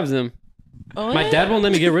still have them. Oh, My yeah? dad won't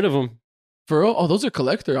let me get rid of them. For real? Oh, those are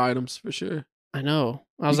collector items for sure. I know.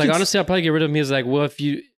 I was You like, can honestly, I'll probably get rid of them. He was like, well, if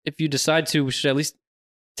you decide to, we should at least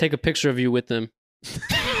take a picture of you with them.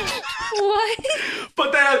 What?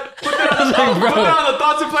 Put that was like, bro. put that on the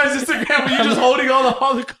Thoughts and Plans Instagram when you're just holding all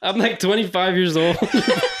the I'm like 25 years old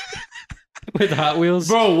with Hot Wheels.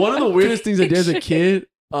 Bro, one of the weirdest things I did as a kid,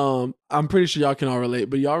 I'm pretty sure y'all can all relate,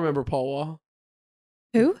 but y'all remember Paul Wall?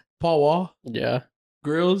 Who? Paul Wall? Yeah,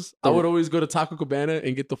 Grills. I would always go to Taco Cabana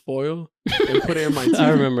and get the foil and put it in my teeth I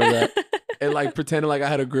remember that. and like pretending like I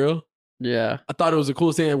had a grill. Yeah. I thought it was the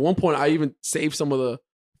coolest thing. At one point, I even saved some of the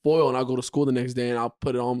foil and I'll go to school the next day and I'll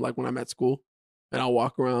put it on like when I'm at school and I'll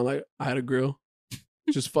walk around like I had a grill.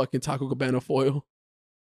 Just fucking Taco Cabana foil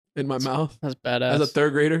in my mouth That's badass. as a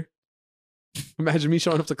third grader. Imagine me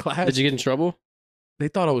showing up to class. Did you get in trouble? They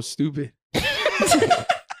thought I was stupid.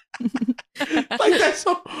 Like that's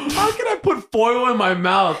so. How can I put foil in my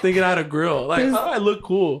mouth thinking I had a grill? Like how do I look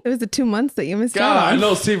cool? It was the 2 months that you missed God, out. I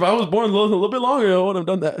know. See, if I was born a little bit longer, I would have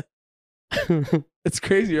done that. It's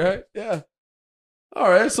crazy, right? Yeah. All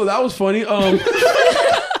right, so that was funny. All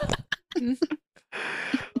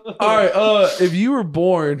right. If you were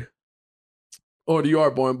born, or you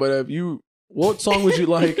are born, but what song would you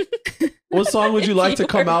like? What song would you like to You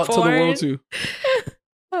come were out to the world born.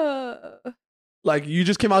 to? Like you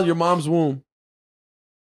just came out of your mom's womb.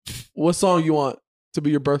 What song you want to be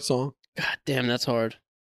your birth song? God damn, that's hard.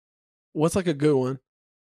 What's like a good one?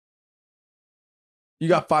 You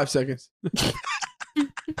got 5 seconds.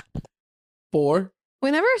 4.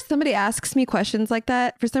 Whenever somebody asks me questions like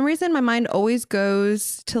that, for some reason, my mind always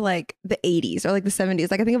goes to like the 80s or like the 70s.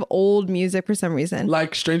 Like I think of old music for some reason.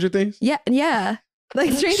 Like Stranger Things? Yeah.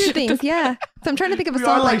 Like Stranger Shut the Things, yeah. So I'm trying to think of a We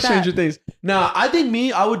song are like like that. Stranger Things. Nah, I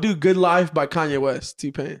think I would do Good Life by Kanye West,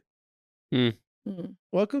 T-Pain. Mm.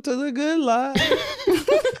 Welcome to the good life.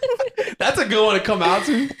 That's a good one to come out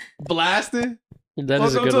to. Blasting. That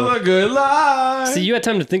is a Welcome good to one. the good life. See, you had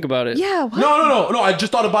time to think about it. Yeah. What? No. I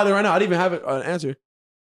just thought about it right now. I didn't even have an answer.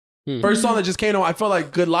 Hmm. First song that just came on, I felt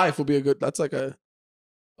like Good Life would be that's like a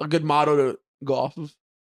good motto to go off of.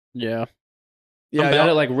 Yeah. Yeah, I'm bad y'all,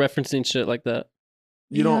 at like referencing shit like that.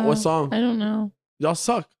 you don't. What Yeah. song? I don't know. Y'all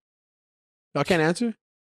suck. Y'all can't answer.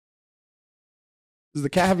 Does the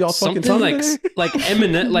cat have y'all fucking Something tongue? like in there? like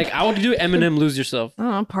Eminem. Like I would do Eminem, Lose Yourself. I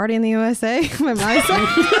don't know, Party in the USA. My mind's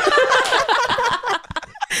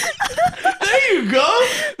There you go.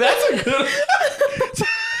 That's a good.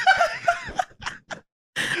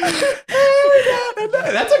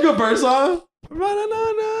 That's a good bird song.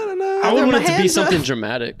 I would throw want my it to be hands up. something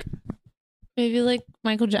dramatic. Maybe like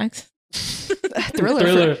Michael Jackson.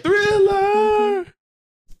 Thriller. Thriller.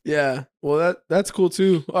 Yeah. Well, that's cool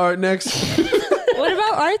too. All right, next. What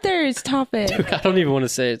about Arthur's topic? I don't even want to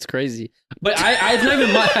say it. It's crazy. But it's not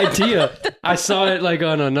even my idea. I saw it like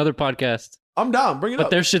on another podcast. I'm down. Bring it But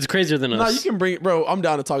up. their shit's crazier than us. No, you can bring it, bro. I'm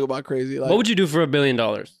down to talk about crazy. Like, What would you do for $1 billion?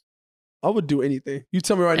 I would do anything. You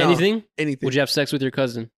tell me right now. Anything? Anything. Would you have sex with your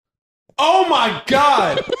cousin? Oh my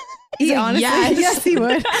god. He like, honestly, yes. yes, he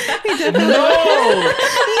would. He definitely No. would.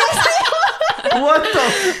 What the?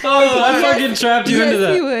 Oh, I Yes. fucking trapped you into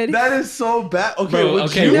Yes, he that. would. That is so bad. Okay, Bro, would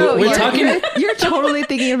okay, you? we're you're, talking- You're totally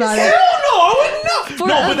thinking about Hell it. no, I would not. For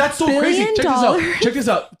No, a but that's so crazy. $1 Check this out. Check this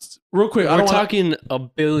out. Real quick. I We're don't wanna, talking a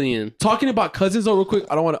billion. talking about cousins though, real quick.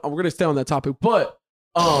 I don't want to. We're gonna stay on that topic, but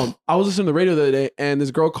I was listening to the radio the other day, and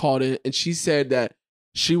this girl called in, and she said that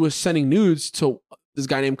she was sending nudes to this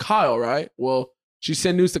guy named Kyle. Right? Well, she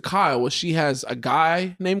sent nudes to Kyle. Well, she has a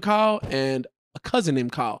guy named Kyle and a cousin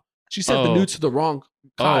named Kyle. She sent the Oh. nudes to the wrong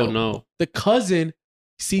Kyle. Oh no. The cousin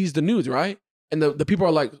sees the nudes, right? And the people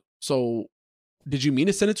are like, so did you mean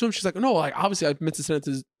to send it to him? She's like, no, like obviously I meant to send it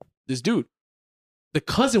to this dude. The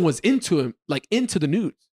cousin was into him, like into the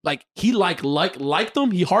nudes. Like he liked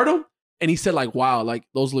them, he heart them, and he said, like, wow, like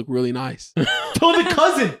those look really nice. Told the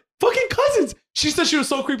cousin, fucking cousins. She said she was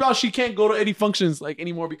so creeped out she can't go to any functions like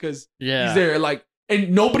anymore because Yeah. he's there. Like,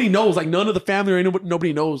 and nobody knows, like none of the family or anybody,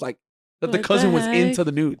 nobody knows, like that the What cousin the was heck? into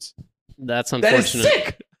the nudes. That's That is unfortunate.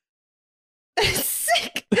 sick.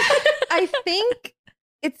 Sick. I think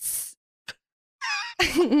it's.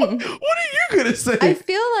 What are you gonna say? I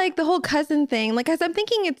feel like the whole cousin thing, like, as I'm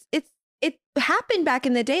thinking, it happened back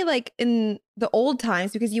in the day, like in the old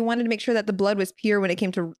times, because you wanted to make sure that the blood was pure when it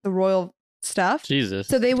came to the royal stuff. Jesus.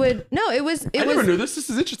 So they would it was I never knew this. This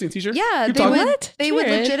is interesting, teacher. yeah, Keep they talking. would What? they would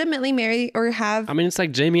Weird. legitimately marry or have I mean, it's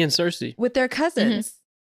like Jamie and Cersei. with their cousins.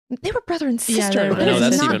 They were brother and Yeah, sister. they were but brother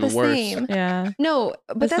it's and not sister. the Worse. same. Yeah, No,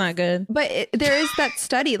 but that's that's not good. But there is that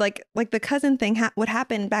study, like the cousin thing, what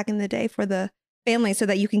happened back in the day for the family, so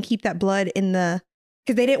that you can keep that blood in the,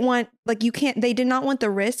 because they didn't want, like, they did not want the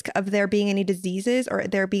risk of there being any diseases or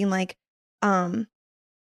there being like, I don't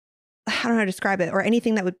know how to describe it, or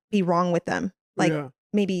anything that would be wrong with them, like Yeah.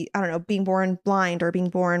 maybe I don't know, being born blind or being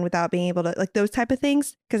born without being able to, like those type of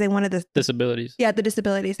things, because they wanted the Disabilities.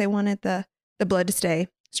 disabilities. They wanted the blood to stay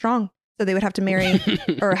strong, so they would have to marry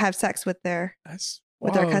or have sex with their That's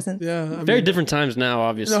with their wild. cousins. Yeah. I Very mean, different times now,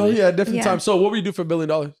 obviously. No, yeah, different Yeah. times. So what would you do for $1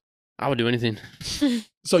 billion? I would do anything.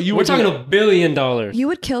 So you We're would talking do $1 billion. You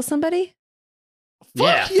would kill somebody?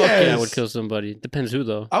 Yeah, Fuck fuck yeah, I yes. would kill somebody. Depends who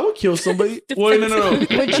though. I would kill somebody. Wait, no.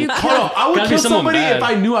 Would you Hold on. I would Gotta be kill someone somebody bad. if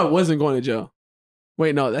I knew I wasn't going to jail.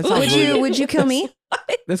 Wait, no, that sounds Would you kill me?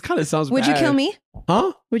 That kind of sounds Would you bad. kill me?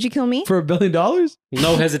 Huh? Would you kill me? For $1 billion?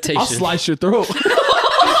 No hesitation. I'll slice your throat.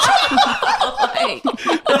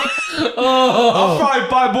 Oh, I'll probably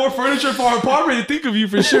buy more furniture for our apartment and think of you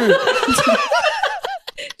for sure.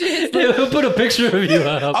 he'll put a picture of you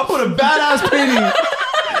I'll up. put a badass painting.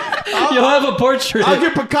 You'll have a portrait. I'll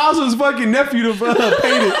get Picasso's fucking nephew to paint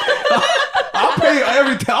it. I'll pay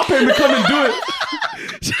everything. I'll pay him to come and do it.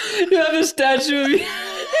 You have a statue of you,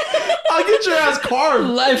 I'll get your ass carved.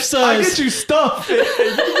 life I'll get size. you stuffed. I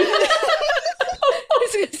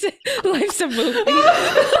was gonna say, life's a movie.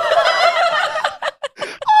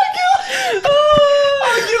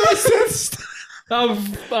 I'll get Lisette stuff.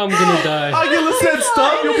 I'm gonna die. I'll get Lisette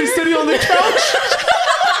stuff. You'll be sitting on the couch.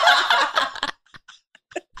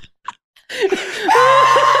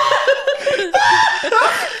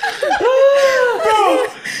 Bro,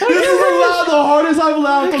 this is the hardest I've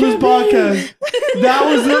laughed on this podcast. That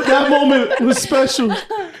was it. That moment was special. Bro,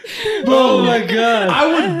 Oh my god. I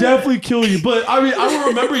would definitely kill you, but I mean, I will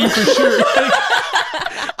remember you for sure.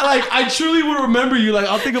 Like, I truly would remember you. Like,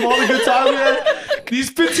 I'll think of all the good times we had. These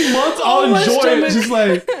 15 months, I'll my enjoy stomach. it. Just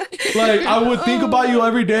like I would think about you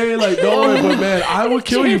every day. Like, don't worry, but man, I would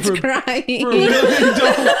kill you for crying. $1 billion.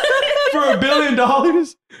 For $1 billion,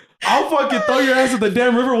 I'll fucking throw your ass at the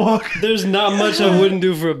damn Riverwalk. There's not much I wouldn't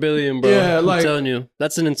do for $1 billion, bro. Yeah, I'm like- telling you,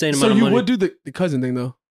 that's an insane So amount of you money. would do the cousin thing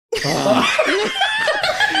though. Let's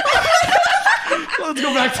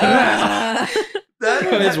go back to that.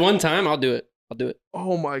 If it's one time, I'll do it. I'll do it.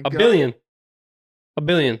 Oh my god. $1 billion. $1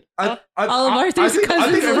 billion. All of Arthur's I think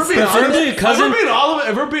cousins if we're being listen. honest, Preferably a cousin.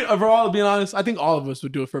 if we're all being honest, I think all of us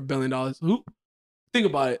would do it for $1 billion. Who? Think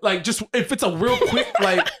about it. Like, just if it's a real quick,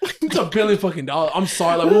 like, it's $1 billion fucking dollars. I'm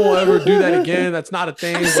sorry, like, we won't ever do that again. That's not a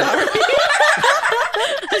thing. but-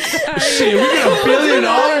 Shit, we get $1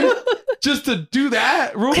 billion just to do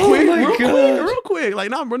that real quick, my God. real quick. Like,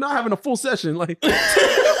 no, we're not having a full session. Like,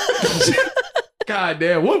 god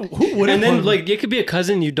damn, who would? And then, like, it could be a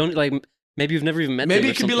cousin you don't, like, maybe you've never even met maybe them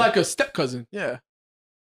or it could be something. like a step cousin. Yeah.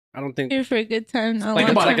 I don't think. Here for a good time. Not a Think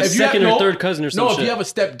long about it. Like a time. If you have- second no, or third cousin or No, something. if you have a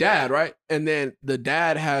stepdad, right, and then the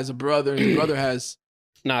dad has a brother, and the brother has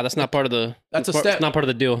Nah, that's not part of the. That's a part- step. It's not part of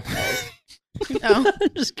the deal. No.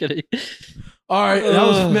 Just kidding. all right.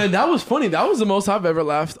 That was funny. That was the most I've ever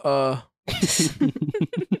laughed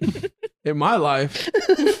in my life.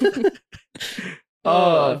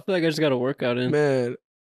 I feel like I just got a workout in. Man.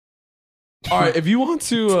 All right, if you want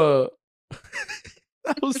to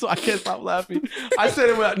that was I can't stop laughing. I said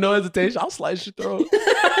it without no hesitation. I'll slice your throat.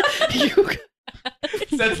 You-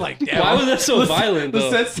 Seth's like, damn. Why was that so The- violent, The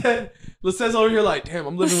though? Seth said, Lissette's over here like, damn,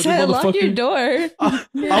 I'm living with this Said, lock your motherfucker. door.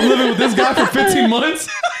 I'm living with this guy for 15 months.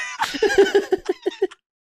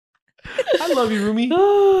 I love you, Rumi.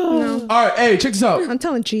 No. All right, hey, check this out. I'm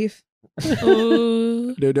telling Chief.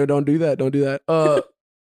 Ooh. Dude, don't do that. Don't do that.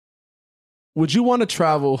 Would you want to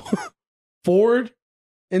travel forward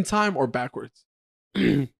in time or backwards?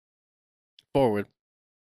 Forward.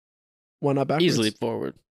 Why not backwards? Easily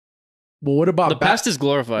forward. Well, what about The past is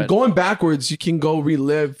glorified. going backwards? You can go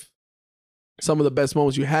relive some of the best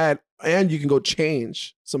moments you had, and you can go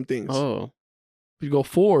change some things. Oh. If you go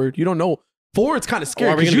forward, you don't know. Forward's kind of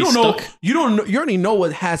scary are we because gonna you be don't know. stuck? You don't know. You already know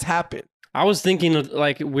what has happened. I was thinking of,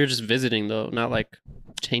 like we're just visiting though, not like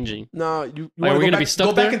changing. No, you Like, want we're to gonna be stuck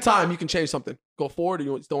go back there? in time. You can change something. Go forward, or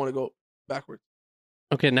you still want to go backwards?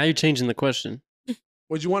 Okay, now you're changing the question.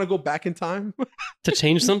 Would you want to go back in time To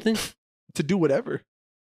change something? to do whatever?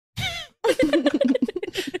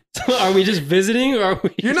 So are we just visiting or are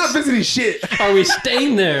we You're not visiting shit. Are we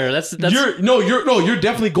staying there? That's You're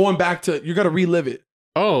definitely going back to. You're gonna relive it.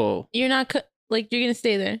 Oh. You're not like you're gonna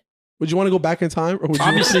stay there. Would you want to go back in time, or would you?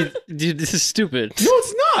 Obviously, dude, this is stupid. No,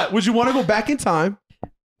 it's not. Would you want to go back in time?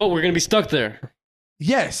 Oh, we're gonna be stuck there.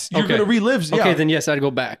 Yes, you're Okay. gonna relive. Yeah. Okay, then yes, I'd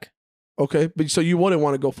go back. Okay, but so you wouldn't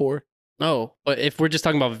want to go forward. No, but if we're just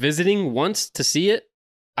talking about visiting once to see it,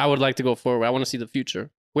 I would like to go forward. I want to see the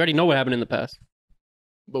future. We already know what happened in the past.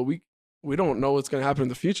 But we don't know what's gonna happen in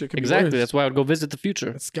the future. It could be Exactly. worse. That's why I would go visit the future.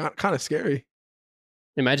 It's kind of scary.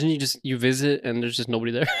 Imagine you visit and there's just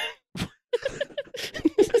nobody there.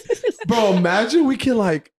 Bro, imagine we can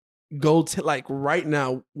like go to like right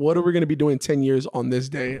now. What are we gonna be doing 10 years on this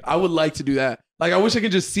day? I would like to do that. Like I wish I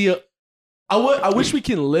could just see it. I wish we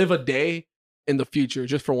can live a day in the future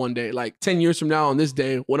just for one day. Like 10 years from now on this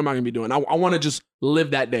day, what am I gonna be doing? I want to just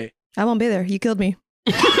live that day. I won't be there. You killed me.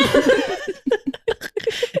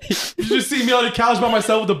 You just see me on the couch by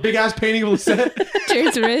myself with a big ass painting of the set.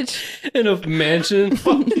 Jared's rich. In a mansion.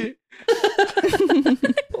 Fuck it.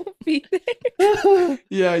 Won't be there.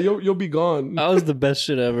 Yeah, you'll be gone. That was the best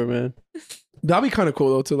shit ever, man. That'd be kind of cool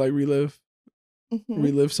though to like relive Mhm.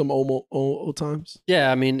 relive some old times.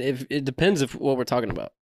 Yeah, I mean, if it depends if what we're talking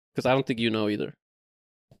about, because I don't think you know either.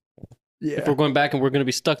 Yeah, If we're going back and we're gonna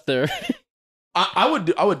be stuck there, I would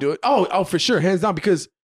do it. Oh, for sure, hands down. Because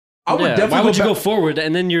I would yeah, definitely. why would you back- go forward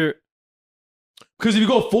and then you're Because if you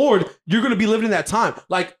go forward, you're going to be living in that time.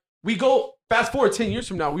 Like we go fast forward 10 years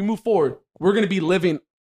from now, we move forward. We're going to be living,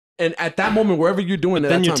 and at that moment, wherever you're doing, at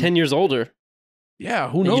then that you're time, 10 years older. yeah,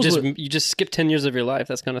 who And knows? you just skip 10 years of your life.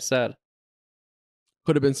 That's kind of sad.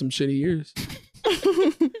 Could have been some shitty years.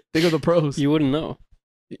 Think of the pros You wouldn't know.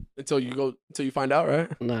 until you find out,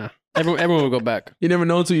 right? Nah, everyone would go back. You never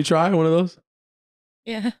know until you try one of those.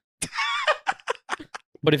 Yeah.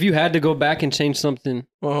 But if you had to go back and change something,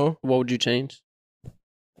 Uh-huh. what would you change?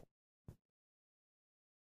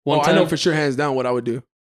 Oh, I know for sure, hands down, what I would do.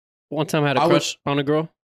 One time I had a I would- crush on a girl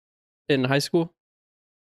in high school.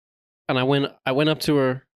 And I went up to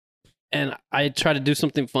her and I tried to do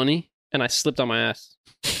something funny and I slipped on my ass.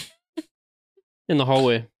 In the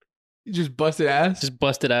hallway. You just busted ass. Just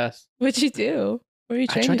busted ass. What'd you do? What are you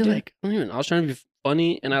I trying tried to to do? I was trying to be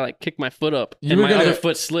funny and I like kicked my foot up. You And were my gonna- other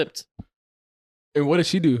foot slipped. And what did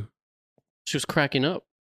she do? She was cracking up.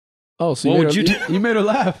 Oh, so What you would made you her, you made her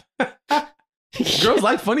laugh. Girls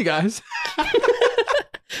like funny guys.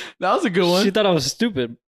 That was a good one. She thought I was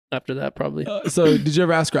stupid after that, probably. So, did you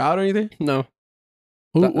ever ask her out or anything? No.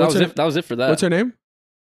 Who, That was it. That was it for that. What's her name?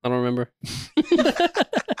 I don't remember.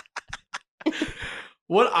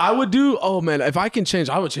 What I would do? Oh man, if I can change,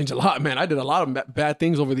 I would change a lot, man. I did a lot of bad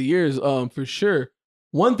things over the years, for sure.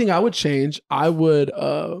 One thing I would change, I would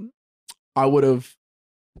have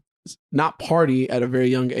not party at a very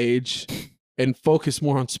young age and focus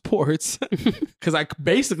more on sports because I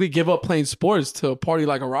basically give up playing sports to party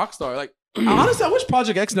like a rock star. Like honestly, I wish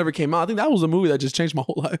Project X never came out. I think that was a movie that just changed my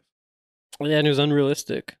whole life. Yeah, and it was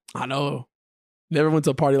unrealistic. I know. Never went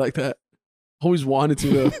to a party like that. Always wanted to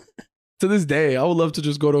though. To this day, I would love to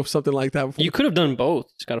just go to something like that. Before. You could have done both.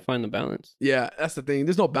 Just got to find the balance. Yeah, that's the thing.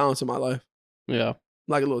 There's no balance in my life. Yeah, I'm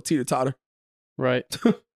like a little teeter totter. right.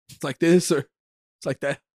 It's like this or it's like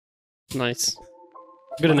that. Nice.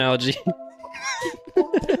 Good analogy.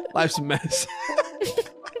 Life's a mess.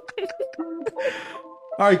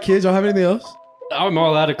 All right, kids, y'all have anything else? I'm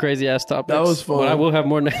all out of crazy ass topics. That was fun. But I will have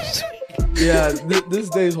more next week. Yeah, this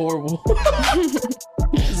day's horrible.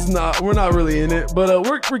 This is not. We're not really in it, but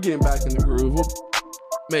we're getting back in the groove.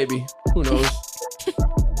 Maybe. Who knows?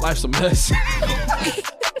 Life's a mess.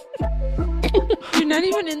 You're not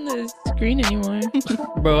even in the screen anymore.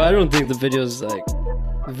 Bro, I don't think the video's like...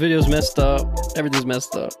 The video's messed up. Everything's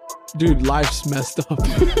messed up. Dude, life's messed up.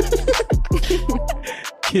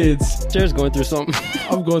 kids. Jared's going through something.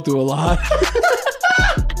 I'm going through a lot.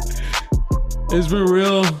 It's been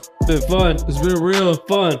real. Been fun. It's been real.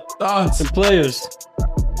 Fun. Thoughts. And players.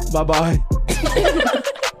 Bye-bye.